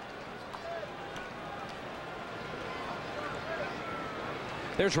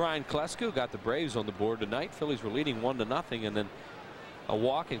 There's Ryan Klesko, got the Braves on the board tonight. Phillies were leading 1-0, and then a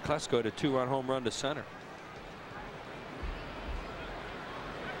walk, and Klesko had a 2-run home run to center.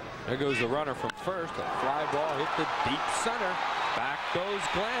 There goes the runner from first. A fly ball hit the deep center. Back goes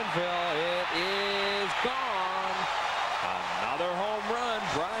Glanville. It is gone. Another home run.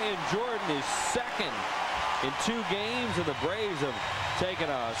 Brian Jordan is second in 2 games, and the Braves have taken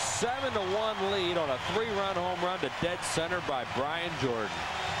a 7-1 lead on a 3-run home run to dead center by Brian Jordan.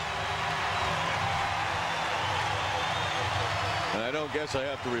 And I don't guess I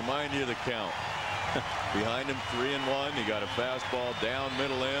have to remind you of the count. Behind him, 3-1. He got a fastball down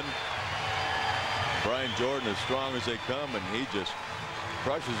middle end. Brian Jordan as strong as they come, and he just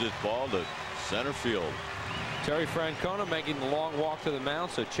crushes his ball to center field. Terry Francona making the long walk to the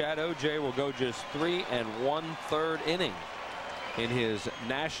mound, so Chad OJ will go just 3 1/3 inning in his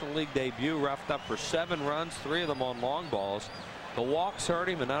National League debut. Roughed up for 7 runs, 3 of them on long balls. The walks hurt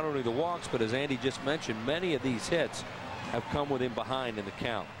him, and not only the walks, but as Andy just mentioned, many of these hits have come with him behind in the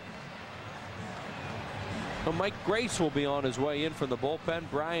count. Well, Mike Grace will be on his way in from the bullpen.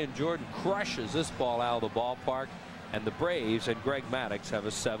 Brian Jordan crushes this ball out of the ballpark, and the Braves and Greg Maddux have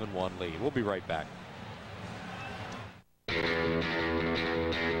a 7-1 lead. We'll be right back.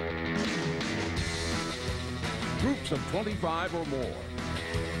 Groups of 25 or more.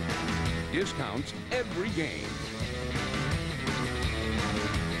 discounts every game.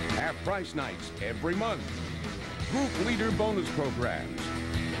 Half-price nights every month. Group leader bonus programs.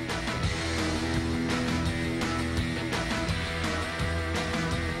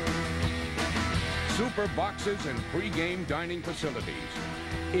 Super boxes and pre-game dining facilities.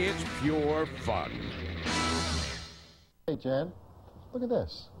 It's pure fun. Hey, Jan, look at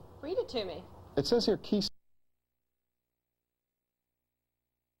this. Read it to me. It says here key.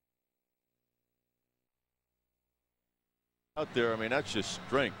 Out there, I mean, that's just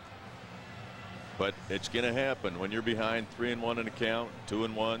strength. But it's going to happen when you're behind 3-1 in the count,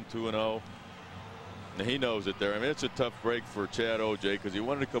 2-1, 2-0. And he knows it there. I mean, it's a tough break for Chad O.J. because he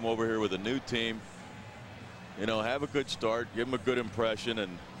wanted to come over here with a new team, you know, have a good start, give him a good impression,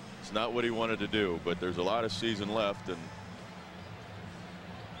 and it's not what he wanted to do. But there's a lot of season left, and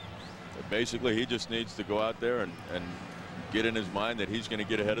basically he just needs to go out there and get in his mind that he's going to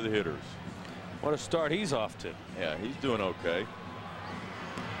get ahead of the hitters. What a start he's off to. Yeah, he's doing okay.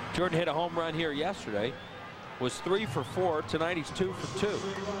 Jordan hit a home run here yesterday. Was 3 for 4. Tonight he's 2 for 2.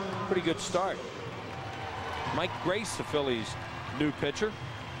 Pretty good start. Mike Grace, the Phillies' new pitcher.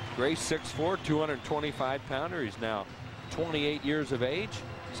 Grace 6'4", 225-pounder. He's now 28 years of age.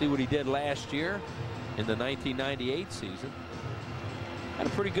 See what he did last year in the 1998 season. Had a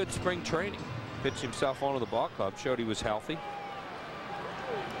pretty good spring training. Pitched himself onto the ball club. Showed he was healthy.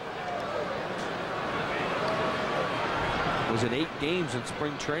 Was in 8 games in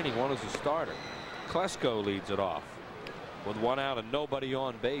spring training, 1 as a starter. Klesko leads it off with 1 out and nobody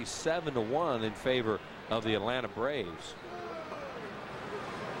on base. 7-1 in favor of the Atlanta Braves.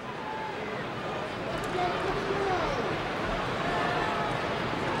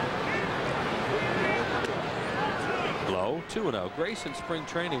 Low 2-0. Grace in spring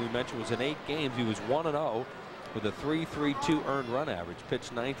training, we mentioned, was in 8 games. He was 1-0 with a 3.32 earned run average.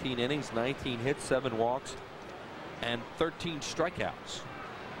 Pitched 19 innings, 19 hits, 7 walks, and 13 strikeouts.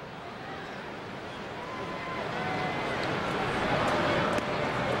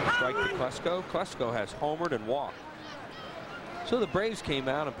 Strike to Klesko. Klesko has homered and walked. So the Braves came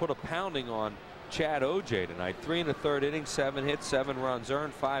out and put a pounding on Chad O.J. tonight. 3 1/3 innings, 7 hits, 7 runs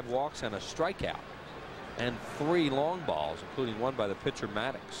earned, 5 walks, and a strikeout. And 3 long balls, including 1 by the pitcher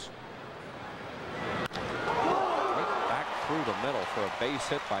Maddox. Right back through the middle for a base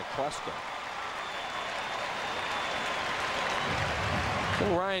hit by Klesko.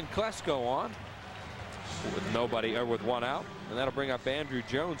 So Ryan Klesko on with nobody, or with 1 out, and that'll bring up Andrew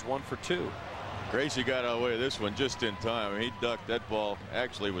Jones, 1 for 2. Gracie got out of the way of this one just in time. He ducked. That ball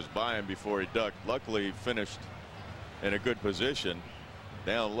actually was by him before he ducked. Luckily he finished in a good position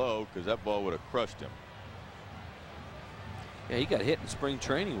down low, because that ball would have crushed him. Yeah, he got hit in spring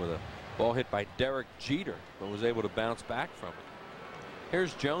training with a ball hit by Derek Jeter, but was able to bounce back from it.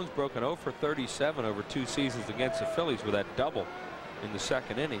 Here's Jones, broken 0 for 37 over 2 seasons against the Phillies with that double in the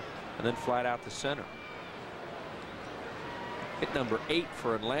 2nd inning, and then flat out to center. Hit number 8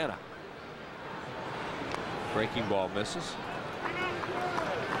 for Atlanta. Breaking ball misses.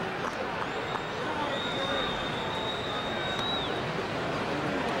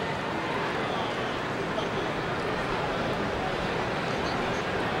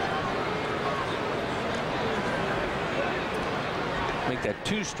 Make that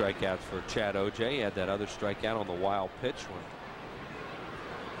 2 strikeouts for Chad O.J. He had that other strikeout on the wild pitch when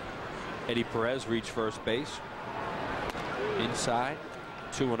Eddie Perez reached first base. Inside,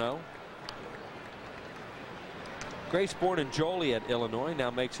 2-0. Grace, born in Joliet, Illinois, now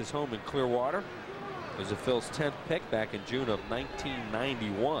makes his home in Clearwater. Was the Phil's 10th pick back in June of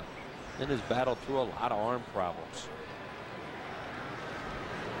 1991. Then has battled through a lot of arm problems.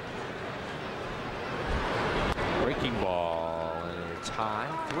 Breaking ball, and it's high,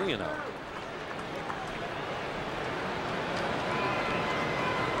 3-0.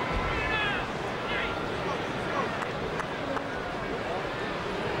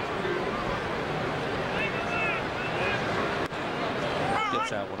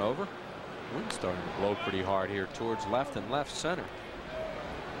 That one over. Wind starting to blow pretty hard here towards left and left center.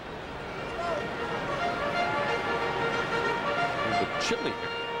 A little bit chilly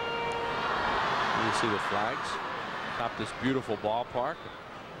here. You see the flags top this beautiful ballpark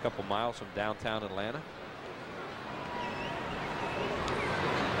a couple miles from downtown Atlanta.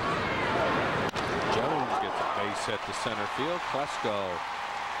 Jones gets a base hit to center field. Klesko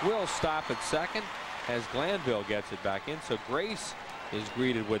will stop at second as Glanville gets it back in. So Grace is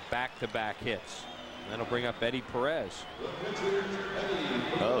greeted with back-to-back hits. That'll bring up Eddie Perez.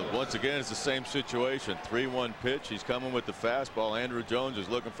 Once again, it's the same situation. 3-1 pitch. He's coming with the fastball. Andrew Jones is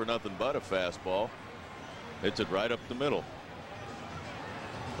looking for nothing but a fastball. Hits it right up the middle.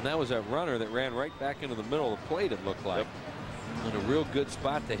 And that was that runner that ran right back into the middle of the plate, it looked like. In a real good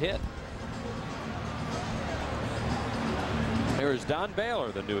spot to hit. There's Don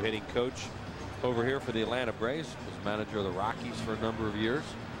Baylor, the new hitting coach over here for the Atlanta Braves. Was manager of the Rockies for a number of years.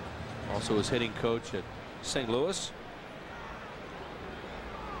 Also was hitting coach at St. Louis.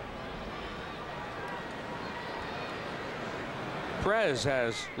 Perez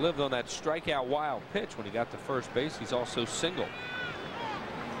has lived on that strikeout wild pitch when he got to first base. He's also single.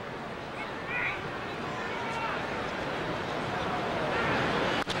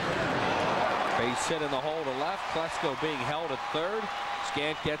 Base hit in the hole to left. Klesko being held at third.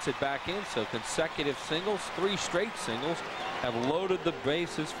 Scant gets it back in, so consecutive singles, 3 straight singles, have loaded the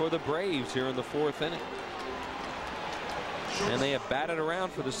bases for the Braves here in the 4th inning. And they have batted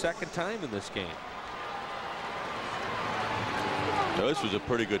around for the 2nd time in this game. Now, this was a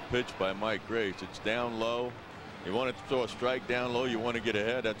pretty good pitch by Mike Grace. It's down low. You want to throw a strike down low, you want to get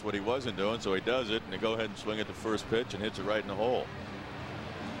ahead. That's what he wasn't doing, so he does it, and they go ahead and swing at the first pitch and hits it right in the hole.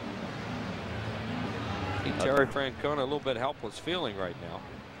 Terry Francona a little bit helpless feeling right now.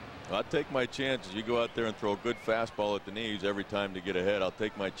 I'll take my chances. You go out there and throw a good fastball at the knees every time to get ahead. I'll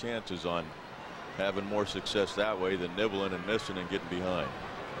take my chances on having more success that way than nibbling and missing and getting behind.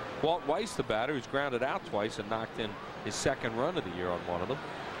 Walt Weiss, the batter, who's grounded out twice and knocked in his 2nd run of the year on one of them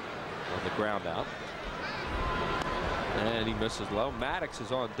on the ground out. And he misses low. Maddox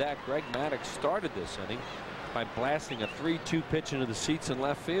is on deck. Greg Maddox started this inning by blasting a 3-2 pitch into the seats in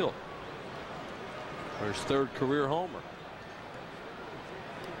left field for his 3rd career homer.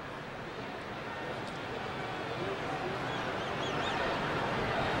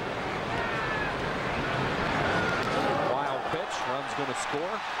 Wild pitch. Run's going to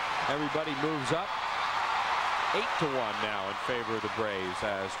score. Everybody moves up. 8-1 now in favor of the Braves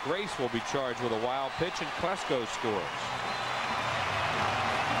as Grace will be charged with a wild pitch and Klesko scores.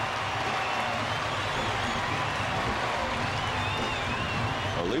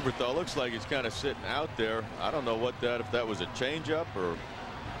 Well, Lieberthal looks like he's kind of sitting out there. I don't know what if that was a changeup or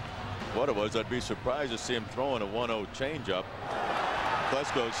what it was. I'd be surprised to see him throwing a 1-0 changeup.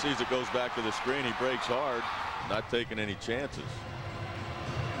 Klesko sees it goes back to the screen. He breaks hard, not taking any chances.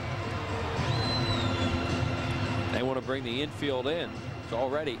 They want to bring the infield in. It's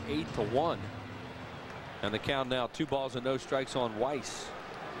already 8-1. And the count now 2 balls and no strikes on Weiss.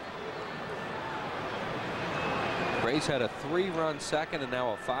 Grace had a 3-run 2nd and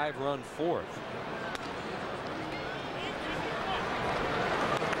now a 5-run 4th.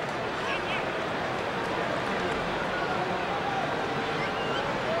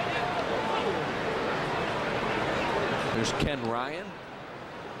 There's Ken Ryan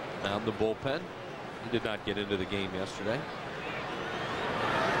down the bullpen. He did not get into the game yesterday.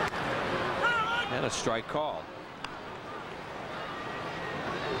 And a strike call.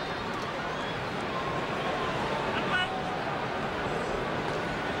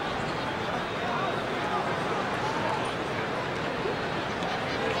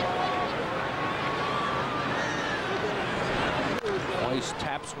 Weiss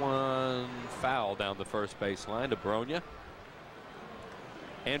taps one foul down the first base line to Bronya.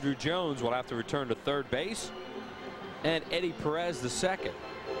 Andrew Jones will have to return to third base, and Eddie Perez the 2nd.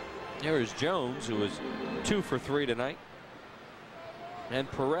 There is Jones, who is 2 for 3 tonight, and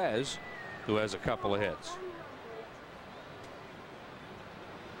Perez, who has a couple of hits.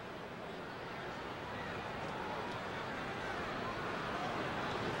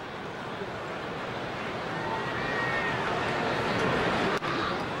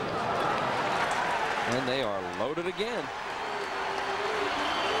 And they are loaded again.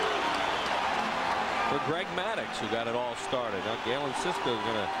 For Greg Maddox, who got it all started. Now Galen Cisco is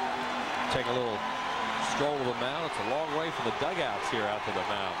going to take a little stroll to the mound. It's a long way from the dugouts here out to the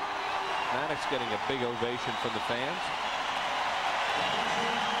mound. Maddox getting a big ovation from the fans.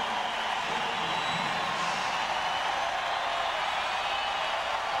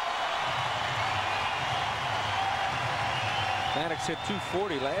 Maddox hit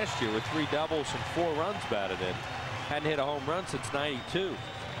 .240 last year with 3 doubles and 4 runs batted in. Hadn't hit a home run since '92.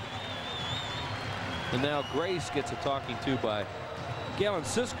 And now Grace gets a talking to by Galen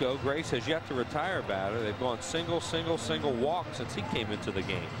Cisco. Grace has yet to retire a batter. They've gone single, single, single walk since he came into the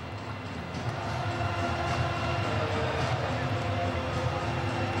game.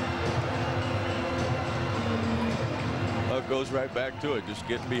 Well, it goes right back to it, just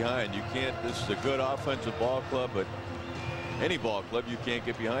getting behind. You can't, this is a good offensive ball club, but any ball club you can't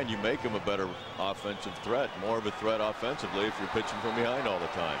get behind. You make them a better offensive threat, more of a threat offensively if you're pitching from behind all the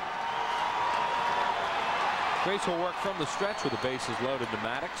time. Grace will work from the stretch with the bases loaded to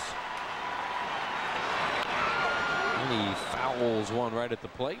Maddox. And he fouls one right at the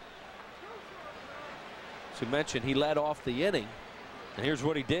plate. As we mentioned, he led off the inning, and here's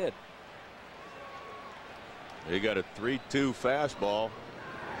what he did. He got a 3-2 fastball.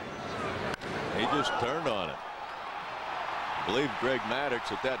 He just turned on it. I believe Greg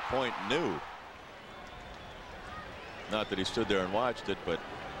Maddux at that point knew. Not that he stood there and watched it, but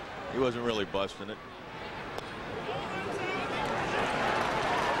he wasn't really busting it.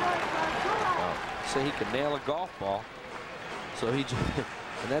 So he could nail a golf ball. So he just,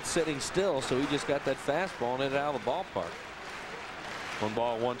 and that's sitting still, so he just got that fastball and hit it out of the ballpark. 1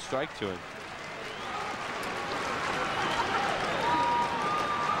 ball, 1 strike to him.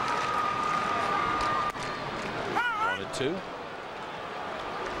 One and 2.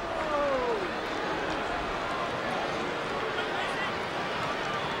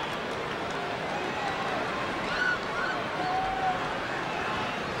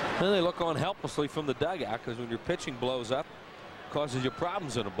 Then they look on helplessly from the dugout, because when your pitching blows up, it causes you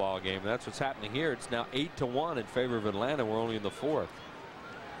problems in a ball game. That's what's happening here. It's now 8-1 in favor of Atlanta. We're only in the 4th.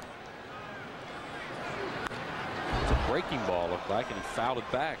 It's a breaking ball, looked like, and he fouled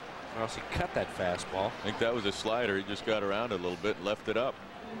it back. Or else he cut that fastball. I think that was a slider. He just got around it a little bit and left it up.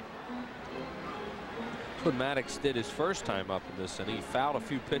 That's what Maddux did his first time up in this inning. He fouled a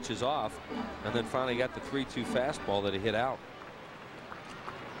few pitches off, and then finally got the 3-2 fastball that he hit out.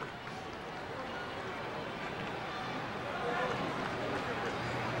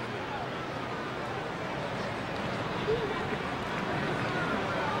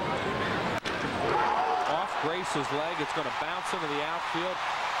 Grace's leg. It's going to bounce into the outfield.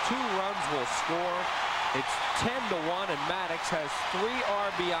 2 runs will score. It's 10-1, and Maddux has 3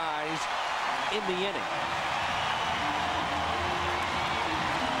 RBIs in the inning.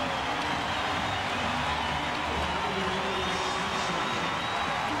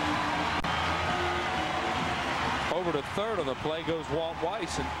 Over to third of the play goes Walt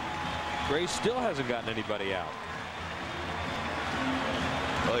Weiss, and Grace still hasn't gotten anybody out.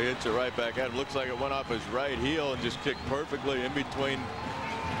 Well, he hits it right back at him. Looks like it went off his right heel and just kicked perfectly in between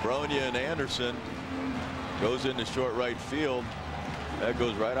Bronya and Anderson. Goes into short right field. That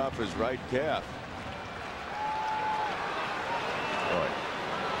goes right off his right calf.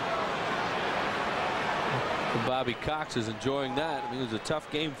 And Bobby Cox is enjoying that. I mean, it was a tough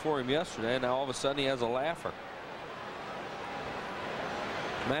game for him yesterday, and now all of a sudden he has a laugher.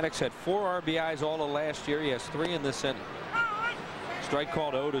 Maddux had 4 RBIs all of last year. He has 3 in this inning. Strike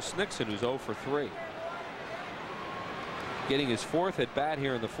called Otis Nixon, who's 0 for 3. Getting his 4th at bat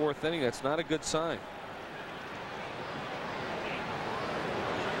here in the 4th inning. That's not a good sign.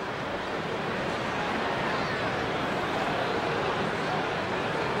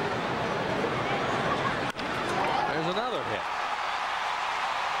 There's another hit.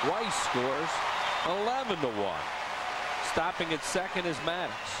 Weiss scores 11-1. Stopping at second is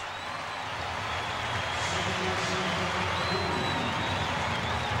Maddux.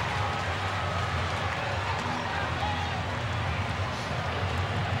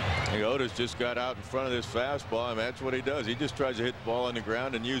 Otis just got out in front of this fastball. I mean, that's what he does. He just tries to hit the ball on the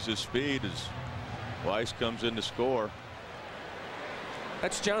ground and use his speed as Weiss comes in to score.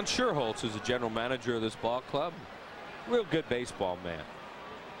 That's John Schuerholz, who's the general manager of this ball club. Real good baseball man.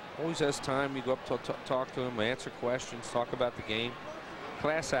 Always has time. You go up to talk to him, answer questions, talk about the game.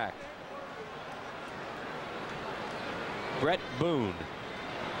 Class act. Brett Boone.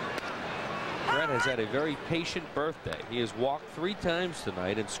 Brett has had a very patient birthday. He has walked 3 times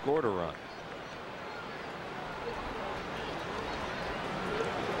tonight and scored a run.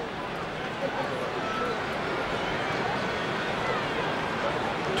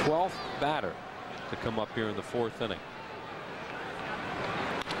 Twelfth batter to come up here in the 4th inning.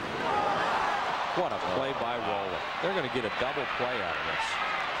 What a play by Rowland. They're going to get a double play out of this.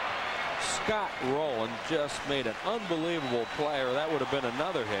 Scott Rowland just made an unbelievable play, or that would have been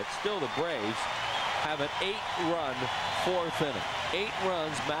another hit. Still, the Braves have an 8-run 4th inning. 8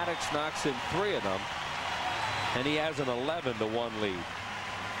 runs. Maddux knocks in 3 of them, and he has an 11-1 lead.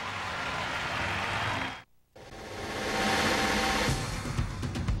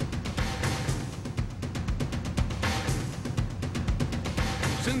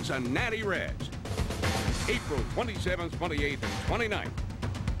 Cincinnati Reds, April 27th, 28th, and 29th.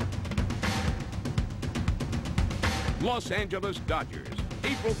 Los Angeles Dodgers,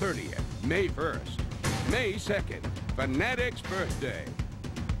 April 30th, May 1st, May 2nd, Fanatic's birthday.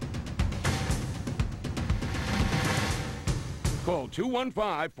 Call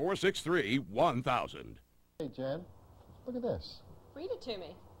 215-463-1000. Hey, Jen, look at this. Read it to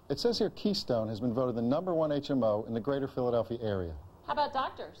me. It says here Keystone has been voted the #1 HMO in the greater Philadelphia area. How about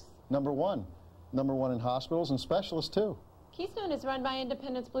doctors? #1. #1 in hospitals and specialists, too. Keystone is run by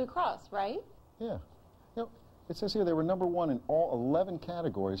Independence Blue Cross, right? Yeah. You know, it says here they were #1 in all 11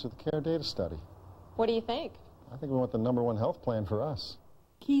 categories of the CARE data study. What do you think? I think we want the #1 health plan for us.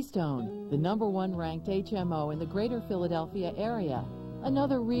 Keystone, the #1 ranked HMO in the greater Philadelphia area.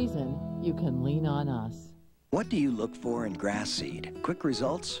 Another reason you can lean on us. What do you look for in grass seed? Quick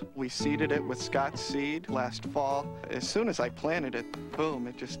results? We seeded it with Scott's seed last fall. As soon as I planted it, boom,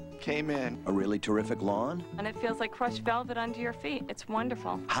 it just came in. A really terrific lawn? And it feels like crushed velvet under your feet. It's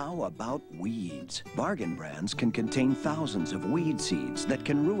wonderful. How about weeds? Bargain brands can contain thousands of weed seeds that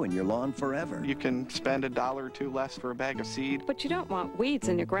can ruin your lawn forever. You can spend $1 or $2 less for a bag of seed. But you don't want weeds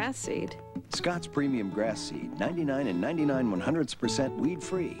in your grass seed. Scott's Premium Grass Seed, 99 and 99 100%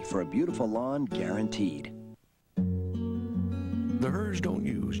 weed-free for a beautiful lawn guaranteed. The Hers don't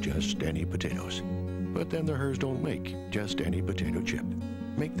use just any potatoes. But then the Hers don't make just any potato chip.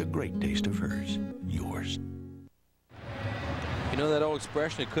 Make the great taste of Hers yours. You know that old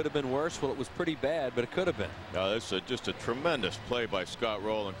expression, it could have been worse? Well, it was pretty bad, but it could have been. Now, this is just a tremendous play by Scott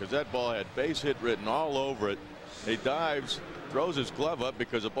Rowland, because that ball had base hit written all over it. He dives, throws his glove up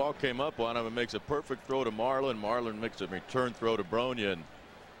because the ball came up on him, and makes a perfect throw to Marlin. Marlin makes a return throw to Bronya and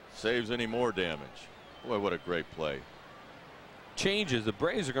saves any more damage. Boy, what a great play. Changes. The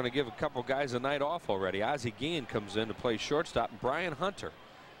Braves are going to give a couple guys a night off already. Ozzie Guillen comes in to play shortstop. Brian Hunter,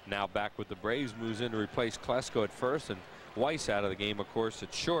 now back with the Braves, moves in to replace Klesko at first, and Weiss out of the game, of course,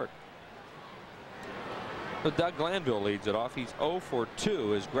 at short. But Doug Glanville leads it off. He's 0 for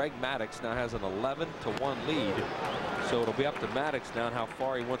 2 as Greg Maddux now has an 11-1 lead. So it'll be up to Maddux now and how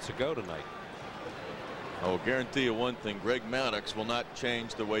far he wants to go tonight. I'll guarantee you one thing: Greg Maddux will not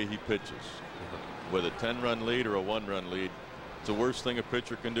change the way he pitches. With a 10-run lead or a 1-run lead, it's the worst thing a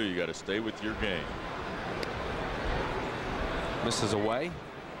pitcher can do. You got to stay with your game. Misses away.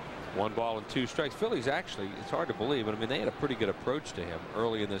 1 ball and 2 strikes. Phillies actually, it's hard to believe, but I mean, they had a pretty good approach to him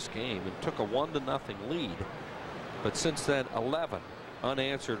early in this game and took a 1-0 lead. But since then, 11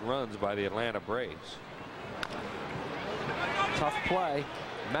 unanswered runs by the Atlanta Braves. Tough play.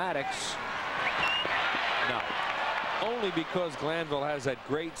 Maddux. No. Only because Glanville has that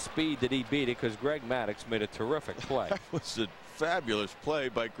great speed that he beat it, because Greg Maddux made a terrific play. That was a fabulous play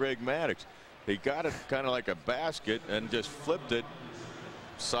by Greg Maddux. He got it kind of like a basket and just flipped it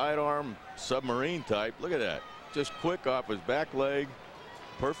sidearm submarine type. Look at that. Just quick off his back leg.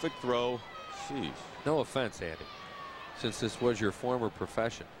 Perfect throw. Jeez. No offense, Andy, since this was your former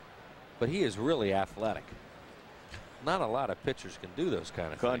profession, but he is really athletic. Not a lot of pitchers can do those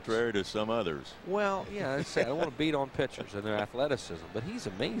kind of things. Contrary to some others. Well, yeah, I don't want to beat on pitchers and their athleticism, but he's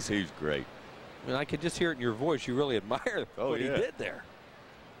amazing. He's great. I mean, I could just hear it in your voice. You really admire what he did there.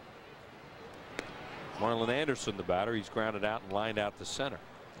 Marlon Anderson, the batter. He's grounded out and lined out to center.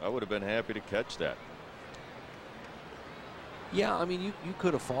 I would have been happy to catch that. Yeah, I mean, you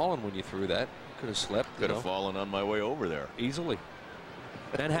could have fallen when you threw that. You could have slipped. Could have fallen on my way over there. Easily.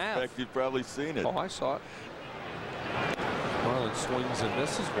 And have. In fact, you've probably seen it. Oh, I saw it. Marlin swings and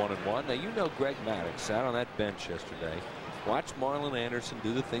misses 1-1. Now, you know Greg Maddux sat on that bench yesterday. Watch Marlon Anderson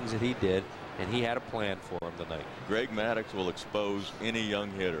do the things that he did, and he had a plan for him tonight. Greg Maddux will expose any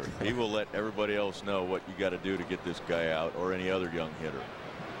young hitter. He will let everybody else know what you got to do to get this guy out, or any other young hitter.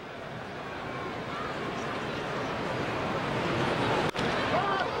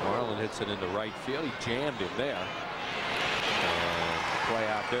 Marlin hits it into right field. He jammed him there. Play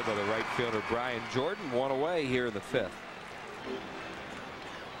out there by the right fielder Brian Jordan. 1 away here in the 5th.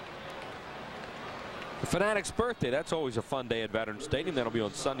 The Fanatics' birthday, that's always a fun day at Veterans Stadium. That'll be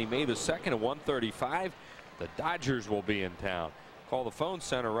on Sunday, May the 2nd at 1:35. The Dodgers will be in town. Call the phone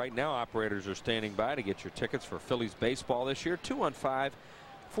center right now. Operators are standing by to get your tickets for Phillies baseball this year.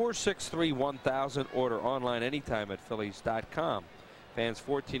 215-463-1000. Order online anytime at Phillies.com. Fans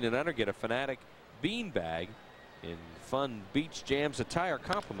 14 and under get a Fanatic beanbag in fun Beach Jams attire.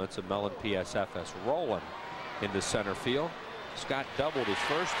 Compliments of Mellon PSFS. Rolling into center field. Scott doubled his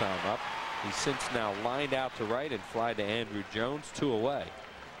first time up. He's since now lined out to right and fly to Andrew Jones. 2 away.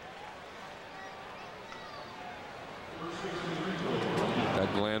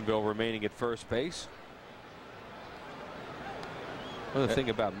 Doug Glanville remaining at first base. Another thing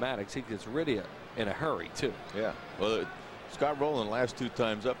about Maddux, he gets really in a hurry too. Yeah. Well, Scott Rowland last 2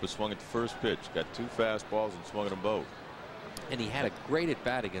 times up has swung at the first pitch. Got 2 fastballs and swung at them both. And he had a great at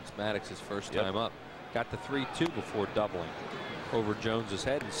bat against Maddox's first time up. Got the 3-2 before doubling over Jones's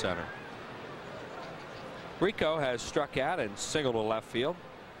head in center. Rico has struck out and singled to left field.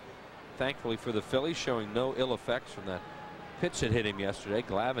 Thankfully for the Phillies, showing no ill effects from that pitch that hit him yesterday.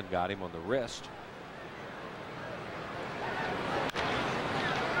 Glavine got him on the wrist.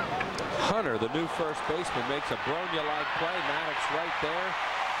 Hunter, the new first baseman, makes a Bronya-like play. Maddox right there.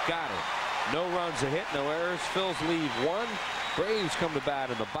 Got it. No runs, a hit, no errors. Phillies lead 1. Braves come to bat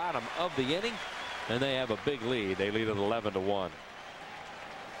in the bottom of the inning, and they have a big lead. They lead at 11-1.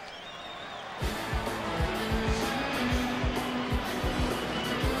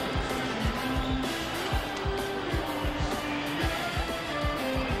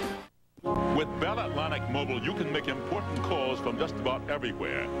 With Bell Atlantic Mobile, you can make important calls from just about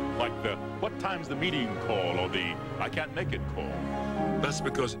everywhere, like the "what time's the meeting" call or the "I can't make it" call. That's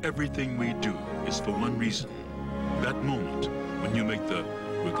because everything we do is for one reason. That moment when you make the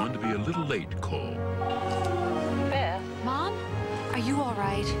 "we're going to be a little late" call. Beth. Mom? Are you all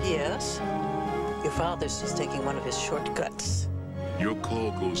right? Yes. Your father's just taking one of his shortcuts. Your call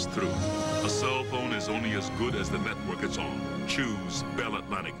goes through. A cell phone is only as good as the network it's on. Choose Bell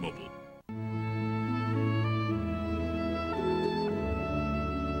Atlantic Mobile.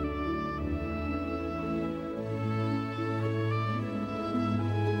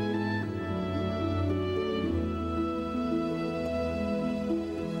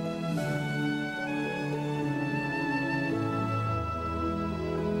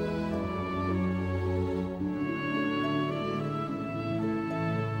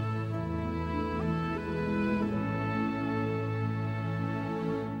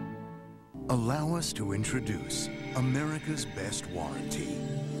 Allow us to introduce America's best warranty.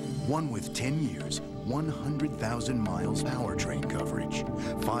 One with 10 years, 100,000 miles powertrain coverage,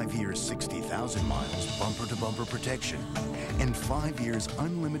 5 years, 60,000 miles bumper-to-bumper protection, and 5 years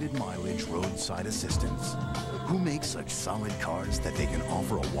unlimited mileage roadside assistance. Who makes such solid cars that they can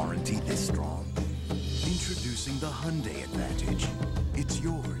offer a warranty this strong? Introducing the Hyundai Advantage. It's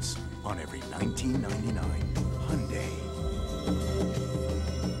yours on every 1999 Hyundai.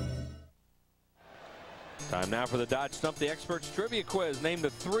 Time now for the Dodge Stump the Experts Trivia Quiz. Name the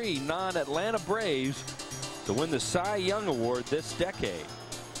 3 non-Atlanta Braves to win the Cy Young Award this decade.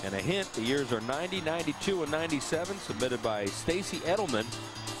 And a hint, the years are 90, 92, and 97, submitted by Stacy Edelman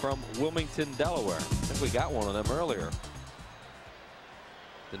from Wilmington, Delaware. I think we got one of them earlier.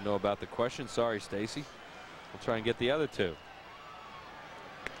 Didn't know about the question. Sorry, Stacy. We'll try and get the other 2.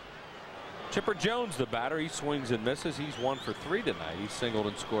 Chipper Jones, the batter. He swings and misses. He's 1 for 3 tonight. He singled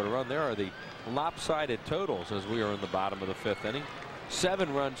and scored a run. There are the lopsided totals as we are in the bottom of the 5th inning.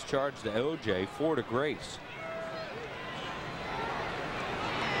 7 runs charged to OJ, 4 to Grace.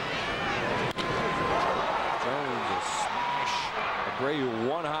 Jones, a smash. Abreu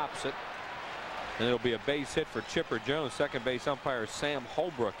one-hops it. And it'll be a base hit for Chipper Jones. Second base umpire Sam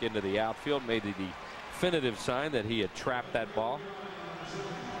Holbrook into the outfield made the definitive sign that he had trapped that ball.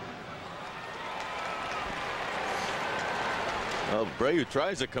 Well, Abreu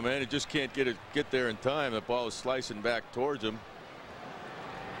tries to come in, he just can't get there in time. The ball is slicing back towards him.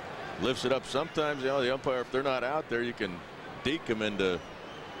 Lifts it up. Sometimes, you know, the umpire, if they're not out there, you can deke him into.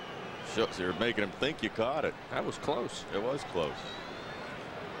 You're making him think you caught it. That was close. It was close.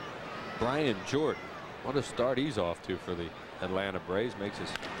 Brian Jordan, what a start he's off to for the Atlanta Braves. Makes his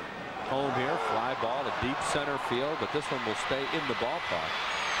home here. Fly ball to deep center field, but this one will stay in the ballpark.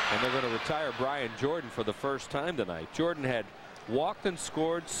 And they're going to retire Brian Jordan for the first time tonight. Jordan had walked and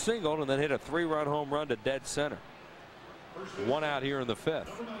scored, singled, and then hit a 3-run home run to dead center. 1 out here in the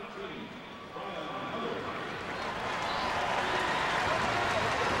 5th.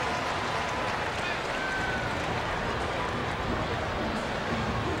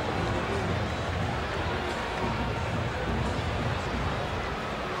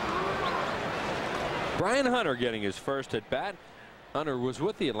 Brian Hunter getting his first at bat. Hunter was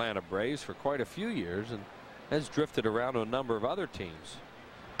with the Atlanta Braves for quite a few years and has drifted around to a number of other teams.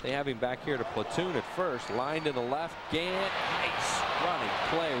 They have him back here to platoon at first. Line to the left. Gant. Nice running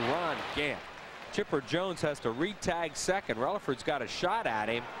play. Run. Gant. Chipper Jones has to re-tag second. Relaford's got a shot at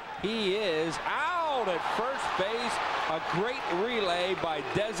him. He is out at first base. A great relay by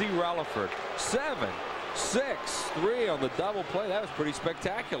Desi Relaford. 7-6-3 on the double play. That was pretty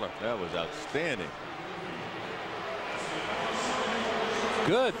spectacular. That was outstanding.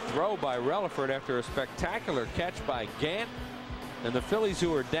 Good throw by Relaford after a spectacular catch by Gant. And the Phillies,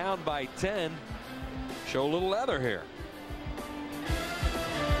 who are down by 10, show a little leather here.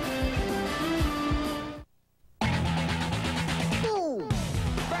 Boom!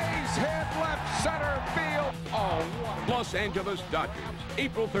 Base hit left center field. Oh, Los Angeles Dodgers,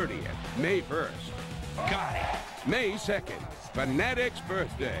 April 30th, May 1st. Got it. May 2nd, Fanatics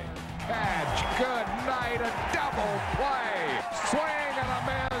birthday. Catch, good night, a double play. Swing and a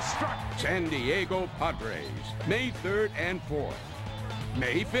man struck. San Diego Padres, May 3rd and 4th.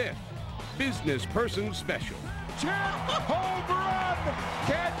 May 5th, Business Person Special. pitch hit! Home run!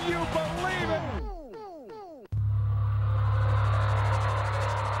 Can you believe it?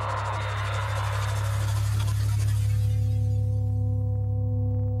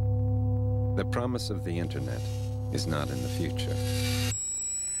 The promise of the internet is not in the future.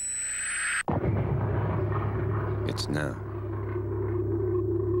 It's now.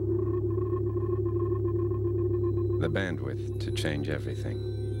 The bandwidth to change everything.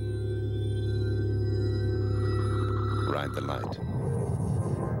 Ride the light.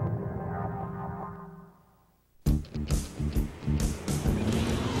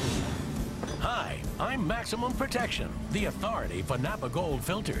 Hi, I'm Maximum Protection, the authority for Napa Gold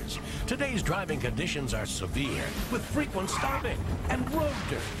filters. Today's driving conditions are severe, with frequent stopping and road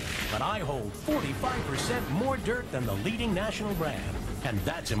dirt. But I hold 45% more dirt than the leading national brand. And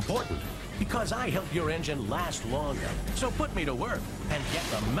that's important, because I help your engine last longer. So put me to work and get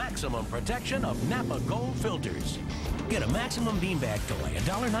the maximum protection of Napa Gold filters. Get a Maximum beanbag toy,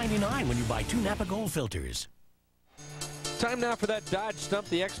 $1.99 when you buy 2 Napa Gold filters. Time now for that Dodge Stump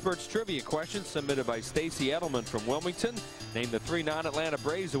the Experts trivia question submitted by Stacy Edelman from Wilmington. Named the 3 non-Atlanta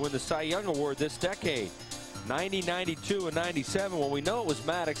Braves to win the Cy Young Award this decade. 90, 92, and 97. Well, we know it was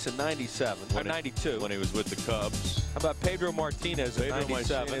Maddox in 97, or 92. When he was with the Cubs. How about Pedro Martinez in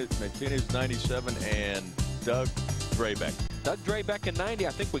 97? Martinez 97, and Doug Drabek. Doug Drabek in 90,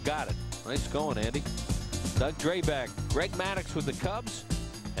 I think we got it. Nice going, Andy. Doug Drabek, Greg Maddox with the Cubs,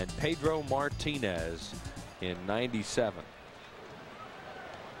 and Pedro Martinez in 97.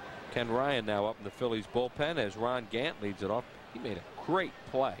 Ken Ryan now up in the Phillies bullpen as Ron Gant leads it off. He made a great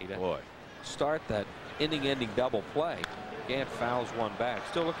play to start that inning-ending double play. Gant fouls one back.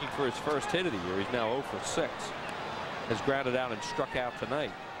 Still looking for his first hit of the year. He's now 0 for 6. Has grounded out and struck out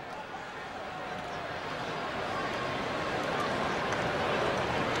tonight.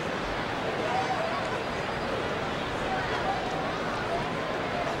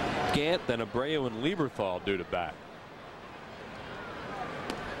 Gant, then Abreu and Lieberthal due to bat.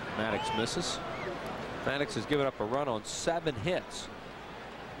 Maddox misses. Maddox has given up a run on 7 hits.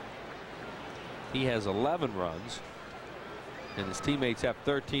 He has 11 runs, and his teammates have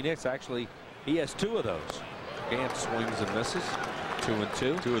 13 hits. Actually, he has 2 of those. Gant swings and misses. 2 and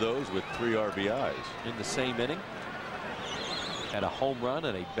 2. 2 of those with 3 RBIs in the same inning. Had a home run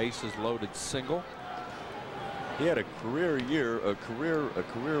and a bases loaded single. He had a career year, a career, what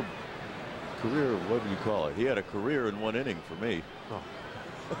do you call it? He had a career in 1 inning for me. Oh.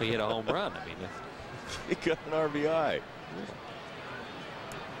 He hit a home run. I mean, he got an RBI.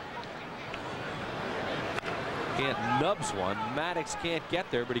 Gant nubs one. Maddox can't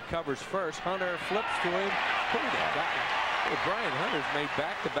get there, but he covers first. Hunter flips to him. Well, Brian Hunter's made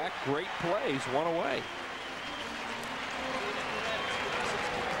back-to-back great plays, 1 away.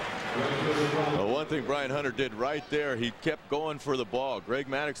 Well, one thing Brian Hunter did right there, he kept going for the ball. Greg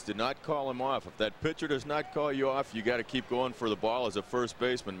Maddox did not call him off. If that pitcher does not call you off, you got to keep going for the ball as a first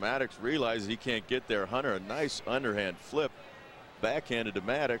baseman. Maddox realizes he can't get there. Hunter, a nice underhand flip, backhanded to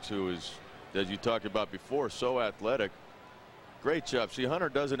Maddox, who is, as you talked about before, so athletic. Great job. See, Hunter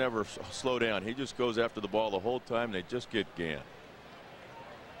doesn't ever slow down. He just goes after the ball the whole time. They just get Gant.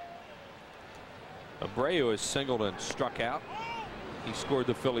 Abreu is singled and struck out. He scored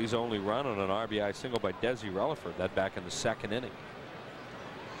the Phillies' only run on an RBI single by Desi Relaford, that back in the 2nd inning.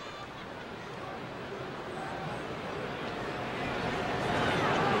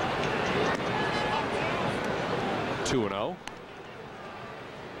 Two and 0.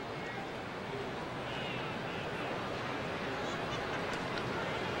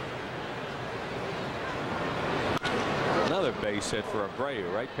 Another base hit for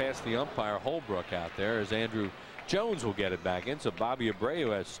Abreu right past the umpire Holbrook out there as Andrew Jones will get it back in. So Bobby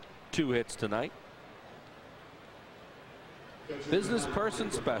Abreu has 2 hits tonight. Business person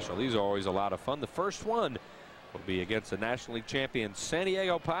special. These are always a lot of fun. The first one will be against the National League champion San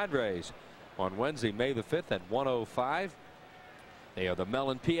Diego Padres on Wednesday, May the 5th at 1:05. They are the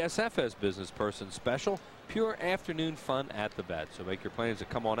Mellon PSFS business person special. Pure afternoon fun at the vet. So make your plans to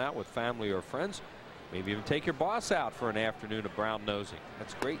come on out with family or friends. Maybe even take your boss out for an afternoon of brown nosing.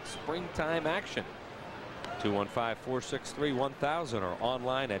 That's great springtime action. 215-463-1000 or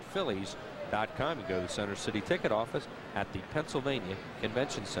online at Phillies.com. You go to the Center City ticket office at the Pennsylvania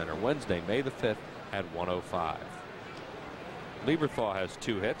Convention Center Wednesday, May the 5th at 1:05. Lieberthal has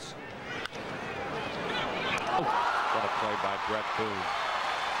 2 hits. Oh, what a play by Brett Boone.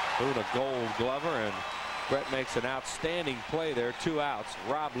 Boone a Gold Glover, and Brett makes an outstanding play there. 2 outs.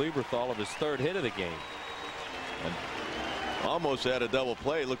 Rob Lieberthal of his 3rd hit of the game. And almost had a double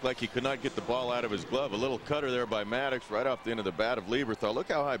play. Looked like he could not get the ball out of his glove. A little cutter there by Maddox right off the end of the bat of Lieberthal. Look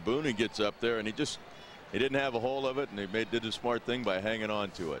how high Boone gets up there, and he just He didn't have a hold of it, and he did the smart thing by hanging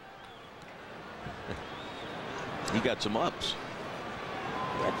on to it. He got some ups.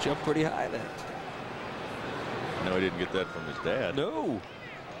 That jumped pretty high then. No, he didn't get that from his dad. No.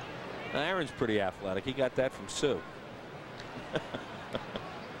 Aaron's pretty athletic. He got that from Sue.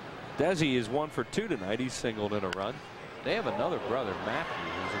 Desi is 1 for 2 tonight. He's singled in a run. They have another brother, Matthew,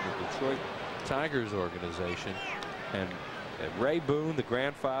 who's in the Detroit Tigers organization. And Ray Boone, the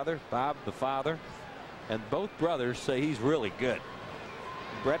grandfather, Bob, the father, and both brothers say he's really good.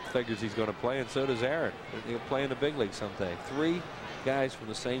 Brett figures he's going to play, and so does Aaron. He'll play in the big league someday. 3 guys from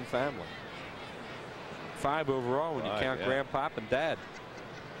the same family. 5 overall when you count Grandpop and Dad.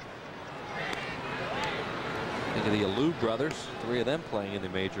 Think of the Alou brothers, 3 of them playing in the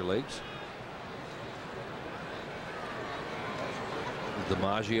major leagues. The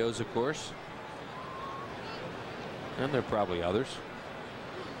DiMaggios, of course. And there are probably others.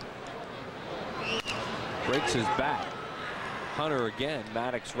 Breaks his bat. Hunter again.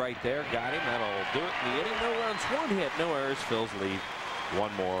 Maddox right there. Got him. That'll do it in the inning. No runs, 1 hit, no errors. Phil's lead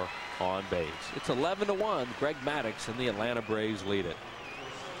 1 more on base. It's 11-1. Greg Maddox and the Atlanta Braves lead it.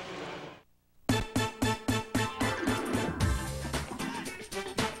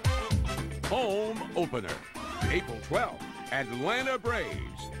 Home opener, April 12th, Atlanta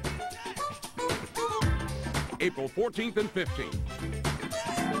Braves. April 14th and 15th,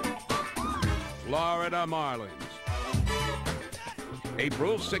 Florida Marlins.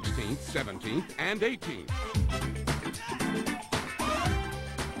 April 16th, 17th, and 18th.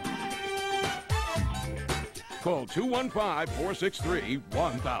 Call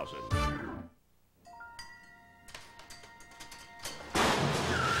 215-463-1000.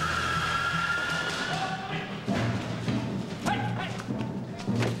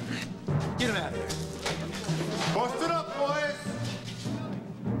 Get him out of here. Post it up, boys.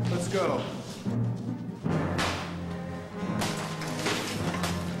 Let's go.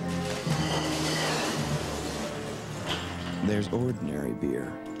 There's ordinary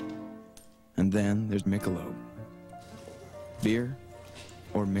beer. And then there's Michelob. Beer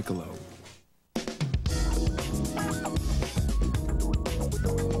or Michelob?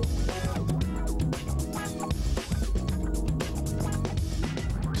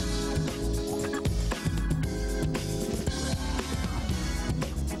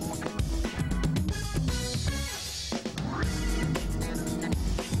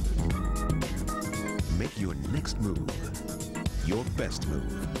 Make your next move your best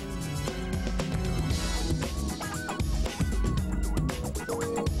move.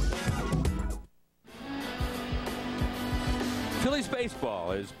 Phillies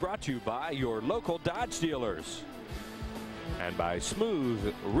baseball is brought to you by your local Dodge dealers and by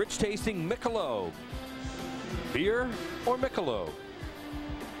smooth, rich-tasting Michelob. Beer or Michelob?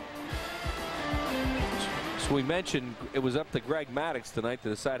 So we mentioned it was up to Greg Maddox tonight to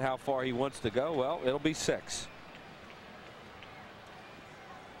decide how far he wants to go. Well, it'll be 6.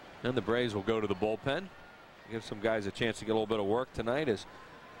 And the Braves will go to the bullpen. Give some guys a chance to get a little bit of work tonight as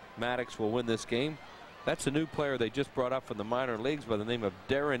Maddox will win this game. That's a new player they just brought up from the minor leagues by the name of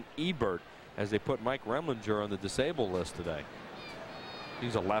Darren Ebert, as they put Mike Remlinger on the disabled list today.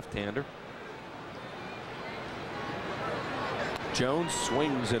 He's a left-hander. Jones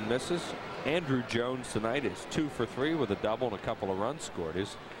swings and misses. Andrew Jones tonight is 2 for 3 with a double and a couple of runs scored.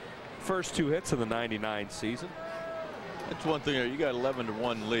 His first 2 hits of the '99 season. That's one thing. You got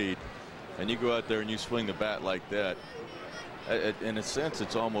 11-1 lead, and you go out there and you swing the bat like that. In a sense,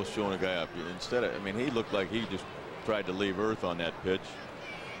 it's almost showing a guy up. Instead of, I mean, he looked like he just tried to leave earth on that pitch.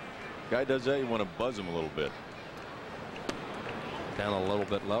 Guy does that, you want to buzz him a little bit. Down a little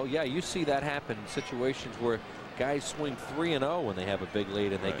bit low. Yeah, you see that happen in situations where guys swing 3-0 when they have a big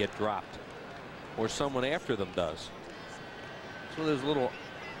lead and they get dropped, or someone after them does. So there's little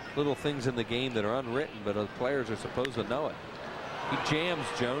things in the game that are unwritten, but the players are supposed to know it. He jams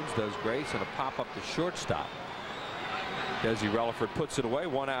Jones, does Grace, and a pop up to shortstop. Desi Relaford puts it away.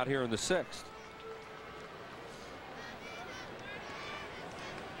 1 out here in the 6th.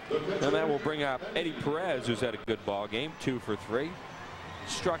 And that will bring up Eddie Perez, who's had a good ball game, 2 for 3.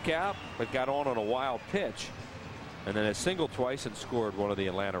 Struck out, but got on a wild pitch, and then a single twice and scored one of the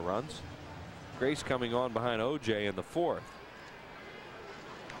Atlanta runs. Grace coming on behind OJ in the 4th.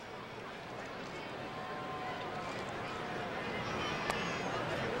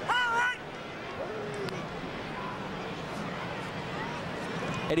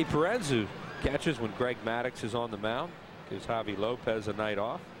 Eddie Perez, who catches when Greg Maddox is on the mound, gives Javi Lopez a night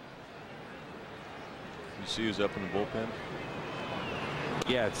off. You see who's up in the bullpen?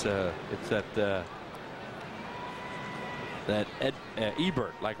 Yeah, it's that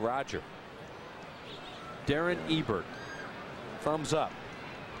Ebert, like Roger. Darren Ebert. Thumbs up.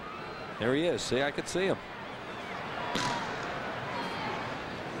 There he is. See, I could see him.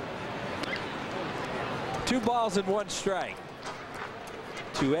 Two balls and one strike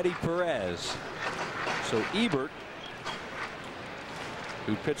to Eddie Perez. So Ebert,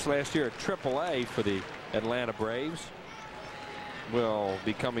 who pitched last year at AAA for the Atlanta Braves, will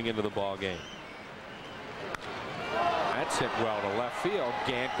be coming into the ball game. That's hit well to left field.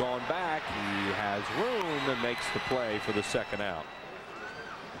 Gant gone back. He has room and makes the play for the second out.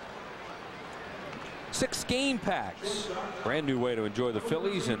 6 game packs. Brand new way to enjoy the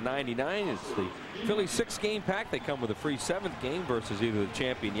Phillies in '99. It's the Phillies 6 game pack. They come with a free 7th game versus either the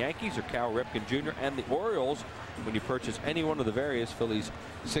champion Yankees or Cal Ripken Jr. and the Orioles when you purchase any one of the various Phillies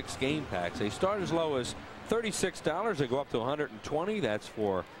 6 game packs. They start as low as $36. They go up to $120. That's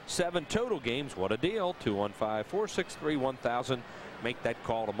for 7 total games. What a deal. 215-463-1000. Make that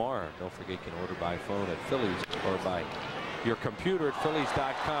call tomorrow. Don't forget you can order by phone at Phillies or by your computer at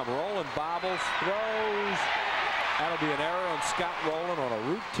Phillies.com. Rolling bobbles, throws. That'll be an error on Scott Rowland on a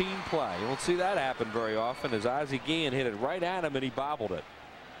routine play. You won't see that happen very often as Ozzie Guillen hit it right at him and he bobbled it.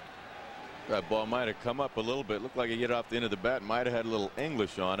 That ball might have come up a little bit. Looked like it hit off the end of the bat. Might have had a little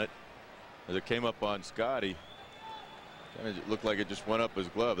English on it as it came up on Scotty. Kind of looked like it just went up his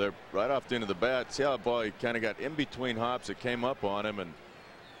glove there right off the end of the bat. See how the ball, he kind of got in between hops. It came up on him and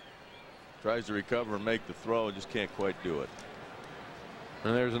tries to recover and make the throw and just can't quite do it.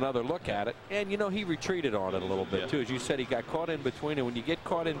 And there's another look at it. And you know, he retreated on it a little bit too. As you said, he got caught in between, and when you get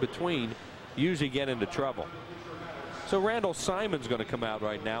caught in between, you usually get into trouble. So Randall Simon's going to come out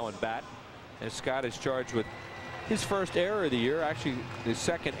right now and bat as Scott is charged with his first error of the year, actually his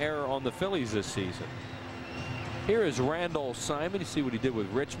 2nd error on the Phillies this season. Here is Randall Simon. You see what he did with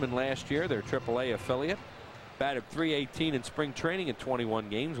Richmond last year, their AAA affiliate. Batted .318 in spring training in 21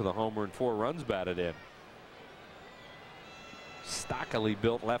 games with a homer and 4 runs batted in. Stockily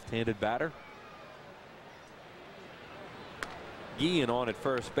built left-handed batter. Guillen on at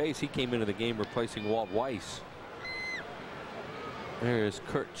first base. He came into the game replacing Walt Weiss. There's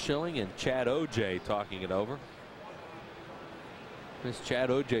Kurt Schilling and Chad O.J. talking it over. This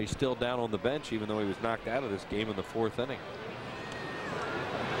Chad O.J. still down on the bench even though he was knocked out of this game in the 4th inning.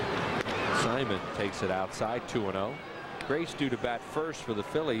 Simon takes it outside, 2-0. Grace due to bat first for the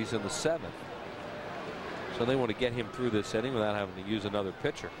Phillies in the 7th. So they want to get him through this inning without having to use another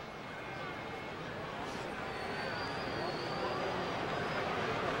pitcher.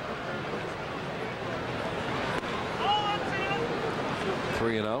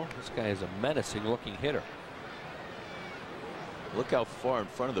 .3-0. This guy is a menacing looking hitter. Look how far in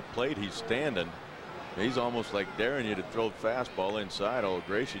front of the plate he's standing. He's almost like daring you to throw a fastball inside. Oh,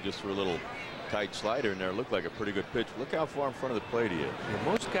 Gracie just threw a little tight slider in there. Looked like a pretty good pitch. Look how far in front of the plate he is. Yeah,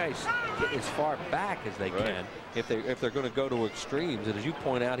 most guys get as far back as they can if they're going to go to extremes. And as you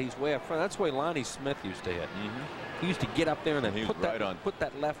point out, he's way up front. That's the way Lonnie Smith used to hit. He used to get up there and then put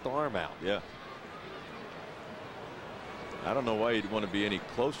that left arm out. Yeah. I don't know why you'd want to be any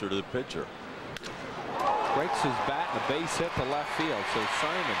closer to the pitcher. Breaks his bat and a base hit to left field. So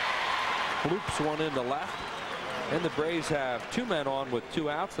Simon loops one into left. And the Braves have 2 men on with 2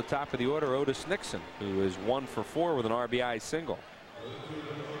 outs. The top of the order, Otis Nixon, who is 1 for 4 with an RBI single.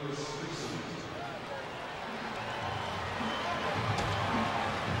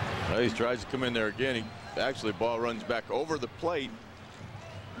 Well, he tries to come in there again. Actually, ball runs back over the plate.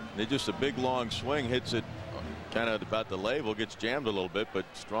 They just a big long swing, hits it kind of about the label, gets jammed a little bit, but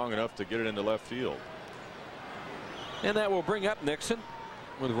strong enough to get it into left field. And that will bring up Nixon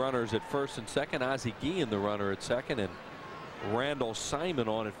with runners at first and second. Ozzie Guillen the runner at second and Randall Simon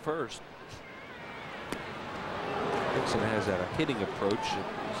on at first. Nixon has that hitting approach.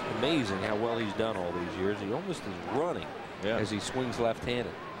 It's amazing how well he's done all these years. He almost is running as he swings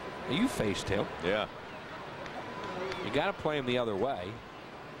left-handed. Now, you faced him. Yeah. You got to play him the other way.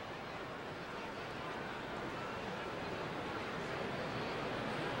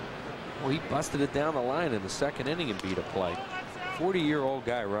 Well, he busted it down the line in the 2nd inning and beat a play. 40-year-old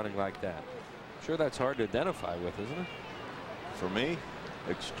guy running like that. I'm sure that's hard to identify with, isn't it? For me,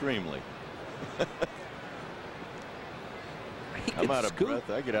 extremely. I'm out of breath.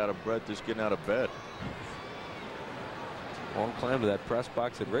 I get out of breath just getting out of bed. Long climb to that press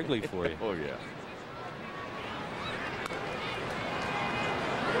box at Wrigley for you. Oh, yeah.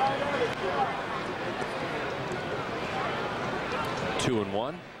 Two and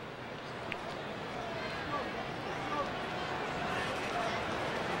one.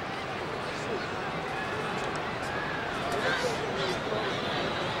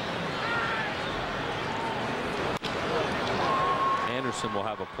 Anderson will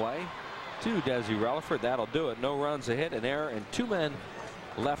have a play. to Desi Relaford. That'll do it. No runs, a hit, an error, and 2 men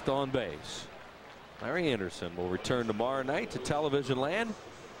left on base. Larry Anderson will return tomorrow night to television land.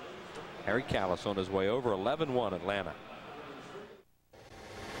 Harry Callis on his way over. 11-1 Atlanta.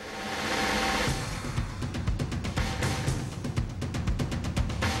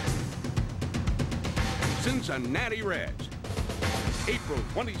 Cincinnati Reds, April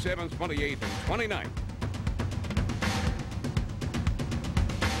 27th, 28th, and 29th.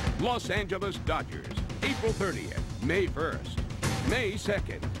 Los Angeles Dodgers, April 30th, May 1st, May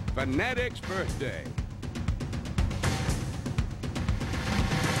 2nd, Fanatics birthday.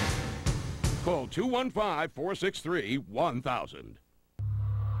 Call 215-463-1000.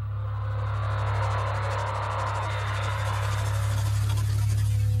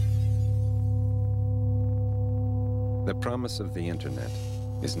 The promise of the internet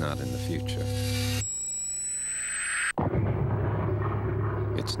is not in the future.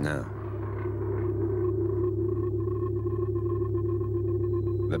 It's now.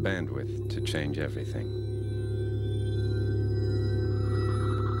 The bandwidth to change everything.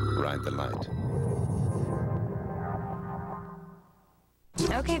 Ride the light.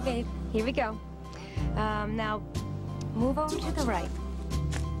 Okay, babe, here we go. Now, move over to the right.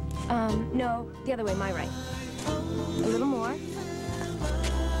 No, the other way, my right. A little more.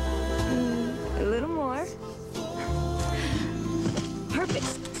 A little more. Perfect.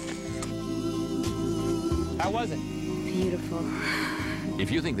 How was it? Beautiful.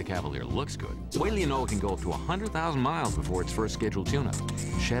 If you think the Cavalier looks good, wait till you know it can go up to 100,000 miles before its first scheduled tune-up.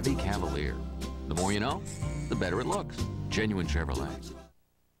 Chevy Cavalier. The more you know, the better it looks. Genuine Chevrolet.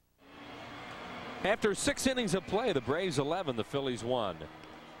 After 6 innings of play, the Braves 11, the Phillies 1.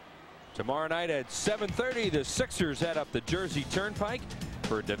 Tomorrow night at 7:30, the Sixers head up the Jersey Turnpike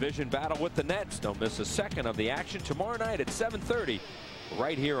for a division battle with the Nets. Don't miss a second of the action tomorrow night at 7:30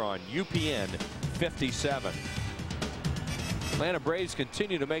 right here on UPN 57. Atlanta Braves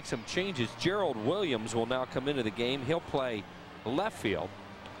continue to make some changes. Gerald Williams will now come into the game. He'll play left field.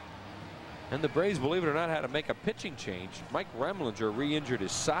 And the Braves, believe it or not, had to make a pitching change. Mike Remlinger re-injured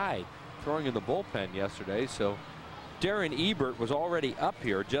his side throwing in the bullpen yesterday, so Darren Ebert was already up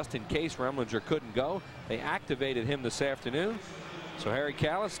here just in case Remlinger couldn't go. They activated him this afternoon. So Harry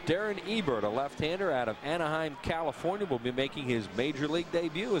Callis, Darren Ebert, a left-hander out of Anaheim, California, will be making his major league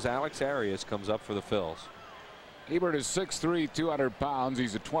debut as Alex Arias comes up for the Phils. Ebert is 6'3", 200 pounds.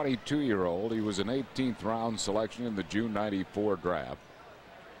 He's a 22-year-old. He was an 18th round selection in the June '94 draft.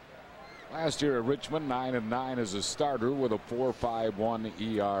 Last year at Richmond, 9-9 as a starter with a 4.51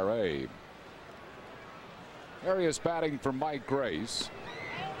 ERA. Arias batting for Mike Grace.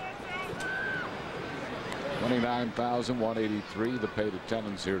 29,183 the paid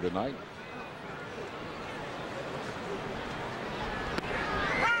attendance here tonight.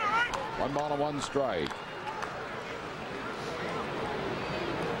 One ball and one strike.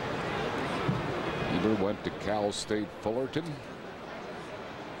 Ebert went to Cal State Fullerton.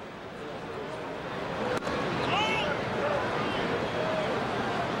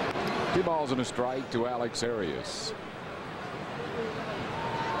 Two balls and a strike to Alex Arias.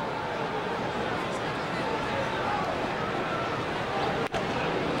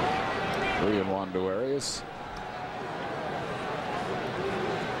 Three and one to Arias.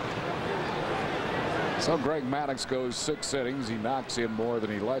 So Greg Maddux goes 6 innings. He knocks in more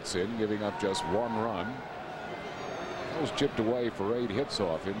than he lets in, giving up just 1 run. That was chipped away for 8 hits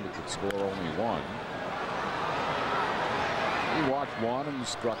off him, but could score only 1. He walked 1 and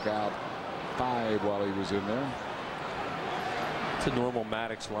struck out 5 while he was in there. It's a normal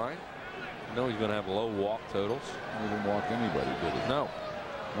Maddux line. You know he's going to have low walk totals. He didn't walk anybody, did he? No.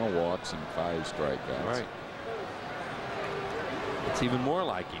 No walks and 5 strikeouts. Right. It's even more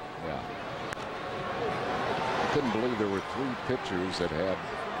like him. Yeah. I couldn't believe there were 3 pitchers that had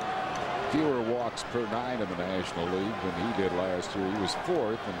fewer walks per 9 in the National League than he did last year. He was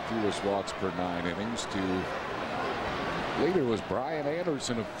 4th in fewest walks per 9 innings. Leader was Brian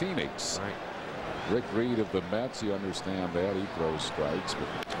Anderson of Phoenix. Right. Rick Reed of the Mets, you understand that. He throws strikes. But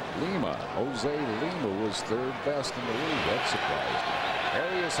Jose Lima was 3rd best in the league. That surprised me.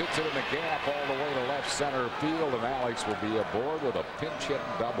 Arias hits it in the gap all the way to left center field, and Alex will be aboard with a pinch hit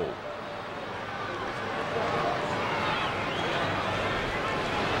double.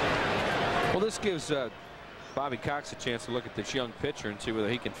 Well, this gives Bobby Cox a chance to look at this young pitcher and see whether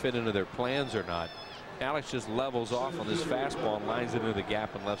he can fit into their plans or not. Alex just levels off on this fastball and lines it into the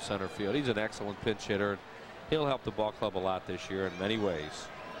gap in left center field. He's an excellent pinch hitter. He'll help the ball club a lot this year in many ways.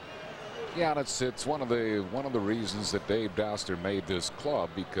 Yeah, and it's one of the reasons that Dave Doster made this club,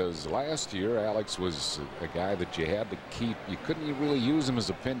 because last year Alex was a guy that you had to keep. You couldn't really use him as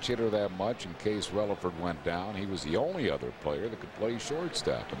a pinch hitter that much in case Relaford went down. He was the only other player that could play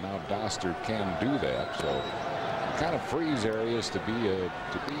shortstop, and now Doster can do that. So it kind of frees Arias to be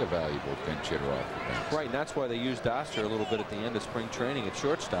a valuable pinch hitter off the bench. Right, and that's why they used Doster a little bit at the end of spring training at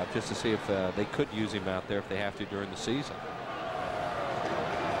shortstop, just to see if they could use him out there if they have to during the season.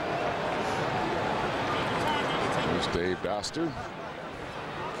 Dave Doster.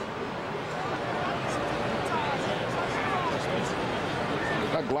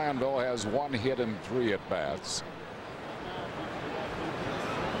 Doug Glanville has 1 hit and 3 at bats.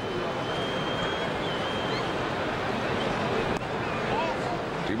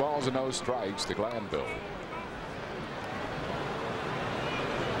 Two balls and no strikes to Glanville.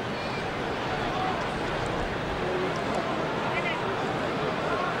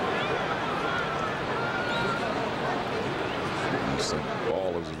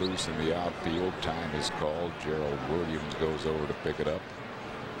 Ball is loose in the outfield. Time is called. Gerald Williams goes over to pick it up.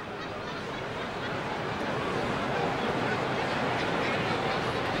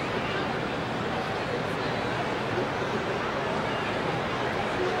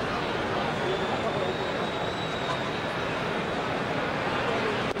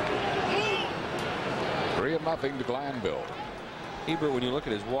 Nothing to Glanville. Hebert, when you look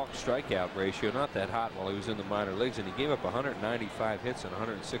at his walk strikeout ratio, not that hot while he was in the minor leagues, and he gave up 195 hits and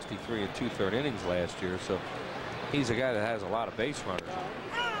 163 and 2/3 innings last year, so he's a guy that has a lot of base runners.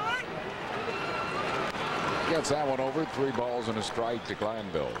 Gets that one over. 3 balls and a strike to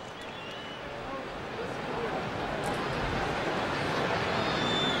Glanville.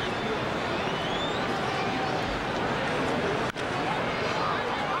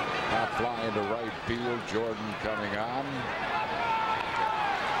 Fly into right field. Jordan coming on.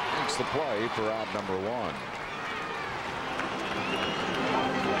 Makes the play for out number 1.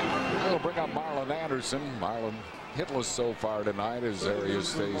 They'll bring up Marlon Anderson. Marlon hitless so far tonight as Arias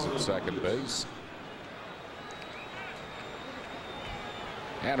stays at second base.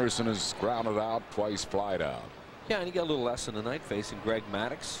 Anderson is grounded out, twice flied out. Yeah, and he got a little lesson tonight facing Greg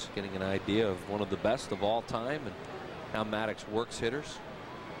Maddux, getting an idea of one of the best of all time and how Maddux works hitters.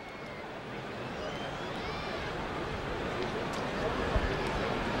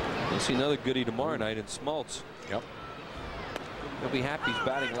 We'll see another goodie tomorrow night in Smoltz. Yep. He'll be happy he's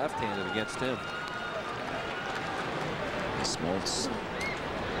batting left-handed against him. Smoltz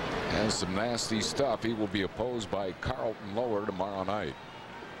has some nasty stuff. He will be opposed by Carlton Lower tomorrow night.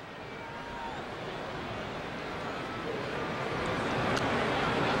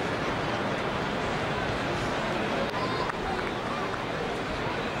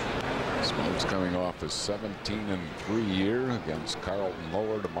 Smoltz coming off a 17-3 year against Carlton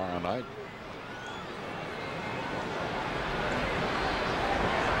Lower tomorrow night.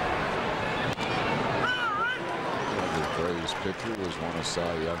 The Braves pitcher was won a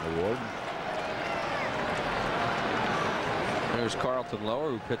Cy Young Award. There's Carlton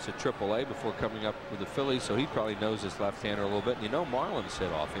Lower, who pitched at AAA before coming up with the Phillies, so he probably knows his left-hander a little bit. And you know Marlon's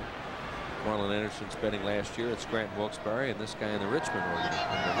hit off him. Marlon Anderson spending last year at Scranton Wilkes-Barre, and this guy in the Richmond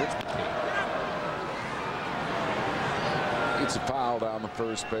team. It's a foul down the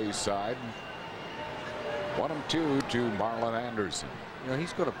first base side. 1-2 to Marlon Anderson. You know,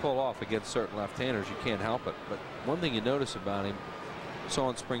 he's going to pull off against certain left-handers. You can't help it. But one thing you notice about him, saw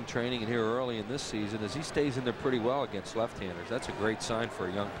in spring training and here early in this season, is he stays in there pretty well against left-handers. That's a great sign for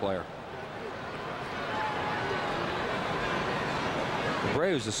a young player. The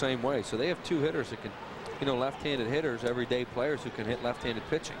Braves the same way. So they have 2 hitters that can, you know, left-handed hitters, everyday players who can hit left-handed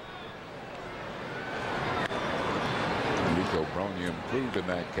pitching. Rico Brogna improved in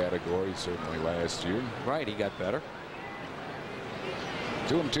that category certainly last year. Right, he got better.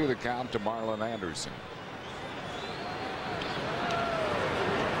 2-2 the count to Marlon Anderson.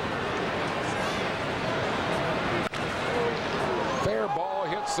 Fair ball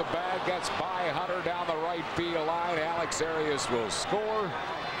hits the bag, gets by Hunter down the right field line. Alex Arias will score.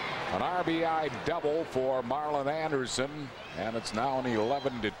 An RBI double for Marlon Anderson, and it's now an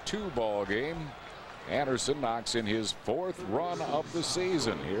 11-2 ball game. Anderson knocks in his 4th run of the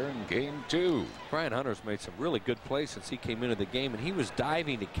season here in game 2. Brian Hunter's made some really good plays since he came into the game, and he was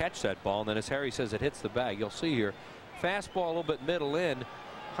diving to catch that ball, and then as Harry says, it hits the bag. You'll see here, fastball a little bit middle in.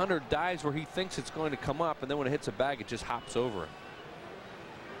 Hunter dives where he thinks it's going to come up, and then when it hits a bag, it just hops over him.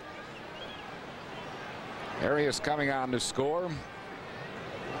 Arias coming on to score.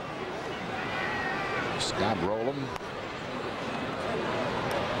 Scott Rowland.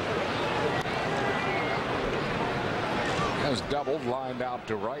 As doubled, lined out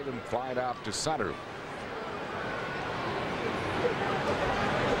to right, and flied out to center.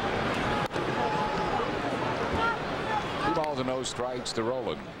 Two balls and no strikes to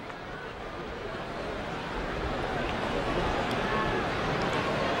Rowland.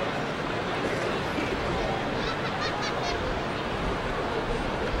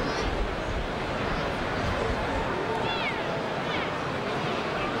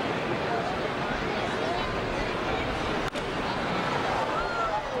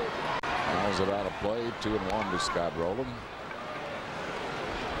 It out of play. 2-1 to Scott Rowland.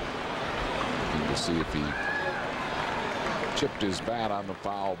 Looking to see if he chipped his bat on the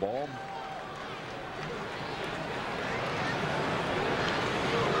foul ball.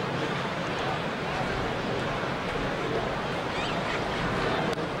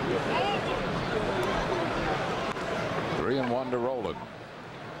 Three and one to Rowland.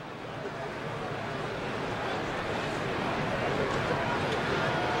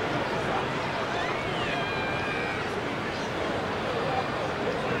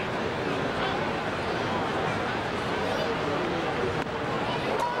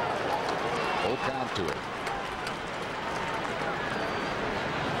 To it.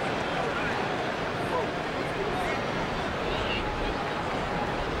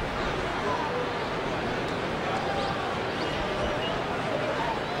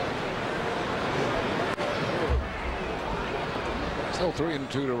 Still 3-2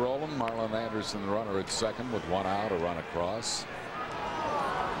 to Rowland. Marlon Anderson, the runner at second with one out, a run across.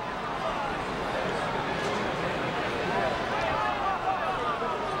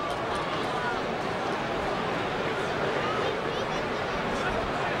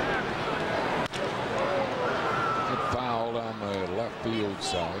 Field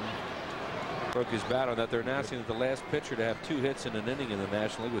side. Broke his bat on that. They're announcing that the last pitcher to have 2 hits in an inning in the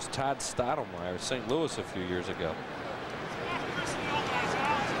National League was Todd Stottlemyre, St. Louis, a few years ago.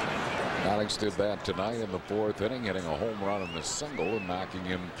 Alex did that tonight in the 4th inning, hitting a home run and a single and knocking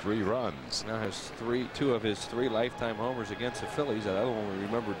in 3 runs. Now has 2 of his 3 lifetime homers against the Phillies. That other one we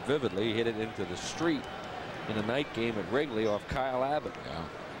remembered vividly. He hit it into the street in a night game at Wrigley off Kyle Abbott. Yeah.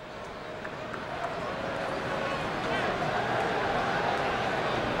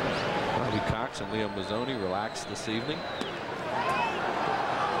 Cox and Liam Mazzoni relaxed this evening.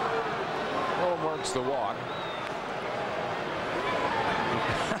 Well, works the walk.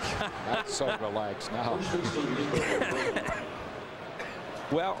 That's so relaxed now.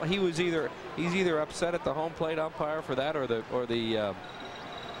 Well, he's either upset at the home plate umpire for that, or the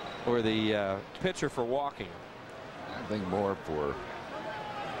pitcher for walking. I think more for.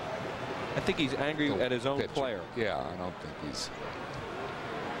 I think he's angry at his own pitcher. player. Yeah, I don't think he's.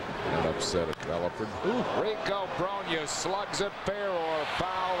 Not upset at Belford. Rico Brogna slugs it fair or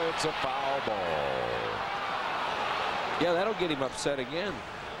foul. It's a foul ball. Yeah, that'll get him upset again.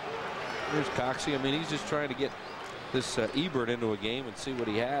 Here's Coxey. I mean, he's just trying to get this Ebert into a game and see what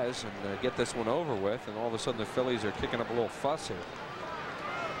he has and get this one over with. And all of a sudden the Phillies are kicking up a little fuss here.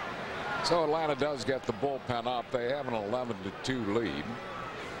 So Atlanta does get the bullpen up. They have an 11-2 lead.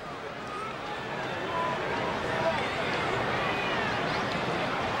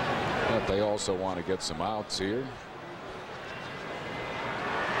 But they also want to get some outs here.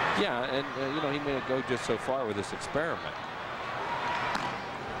 Yeah, and you know, he may go just so far with this experiment.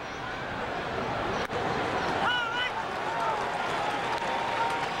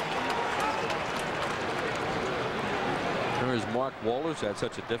 There's Mark Wohlers, had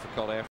such a difficult afternoon.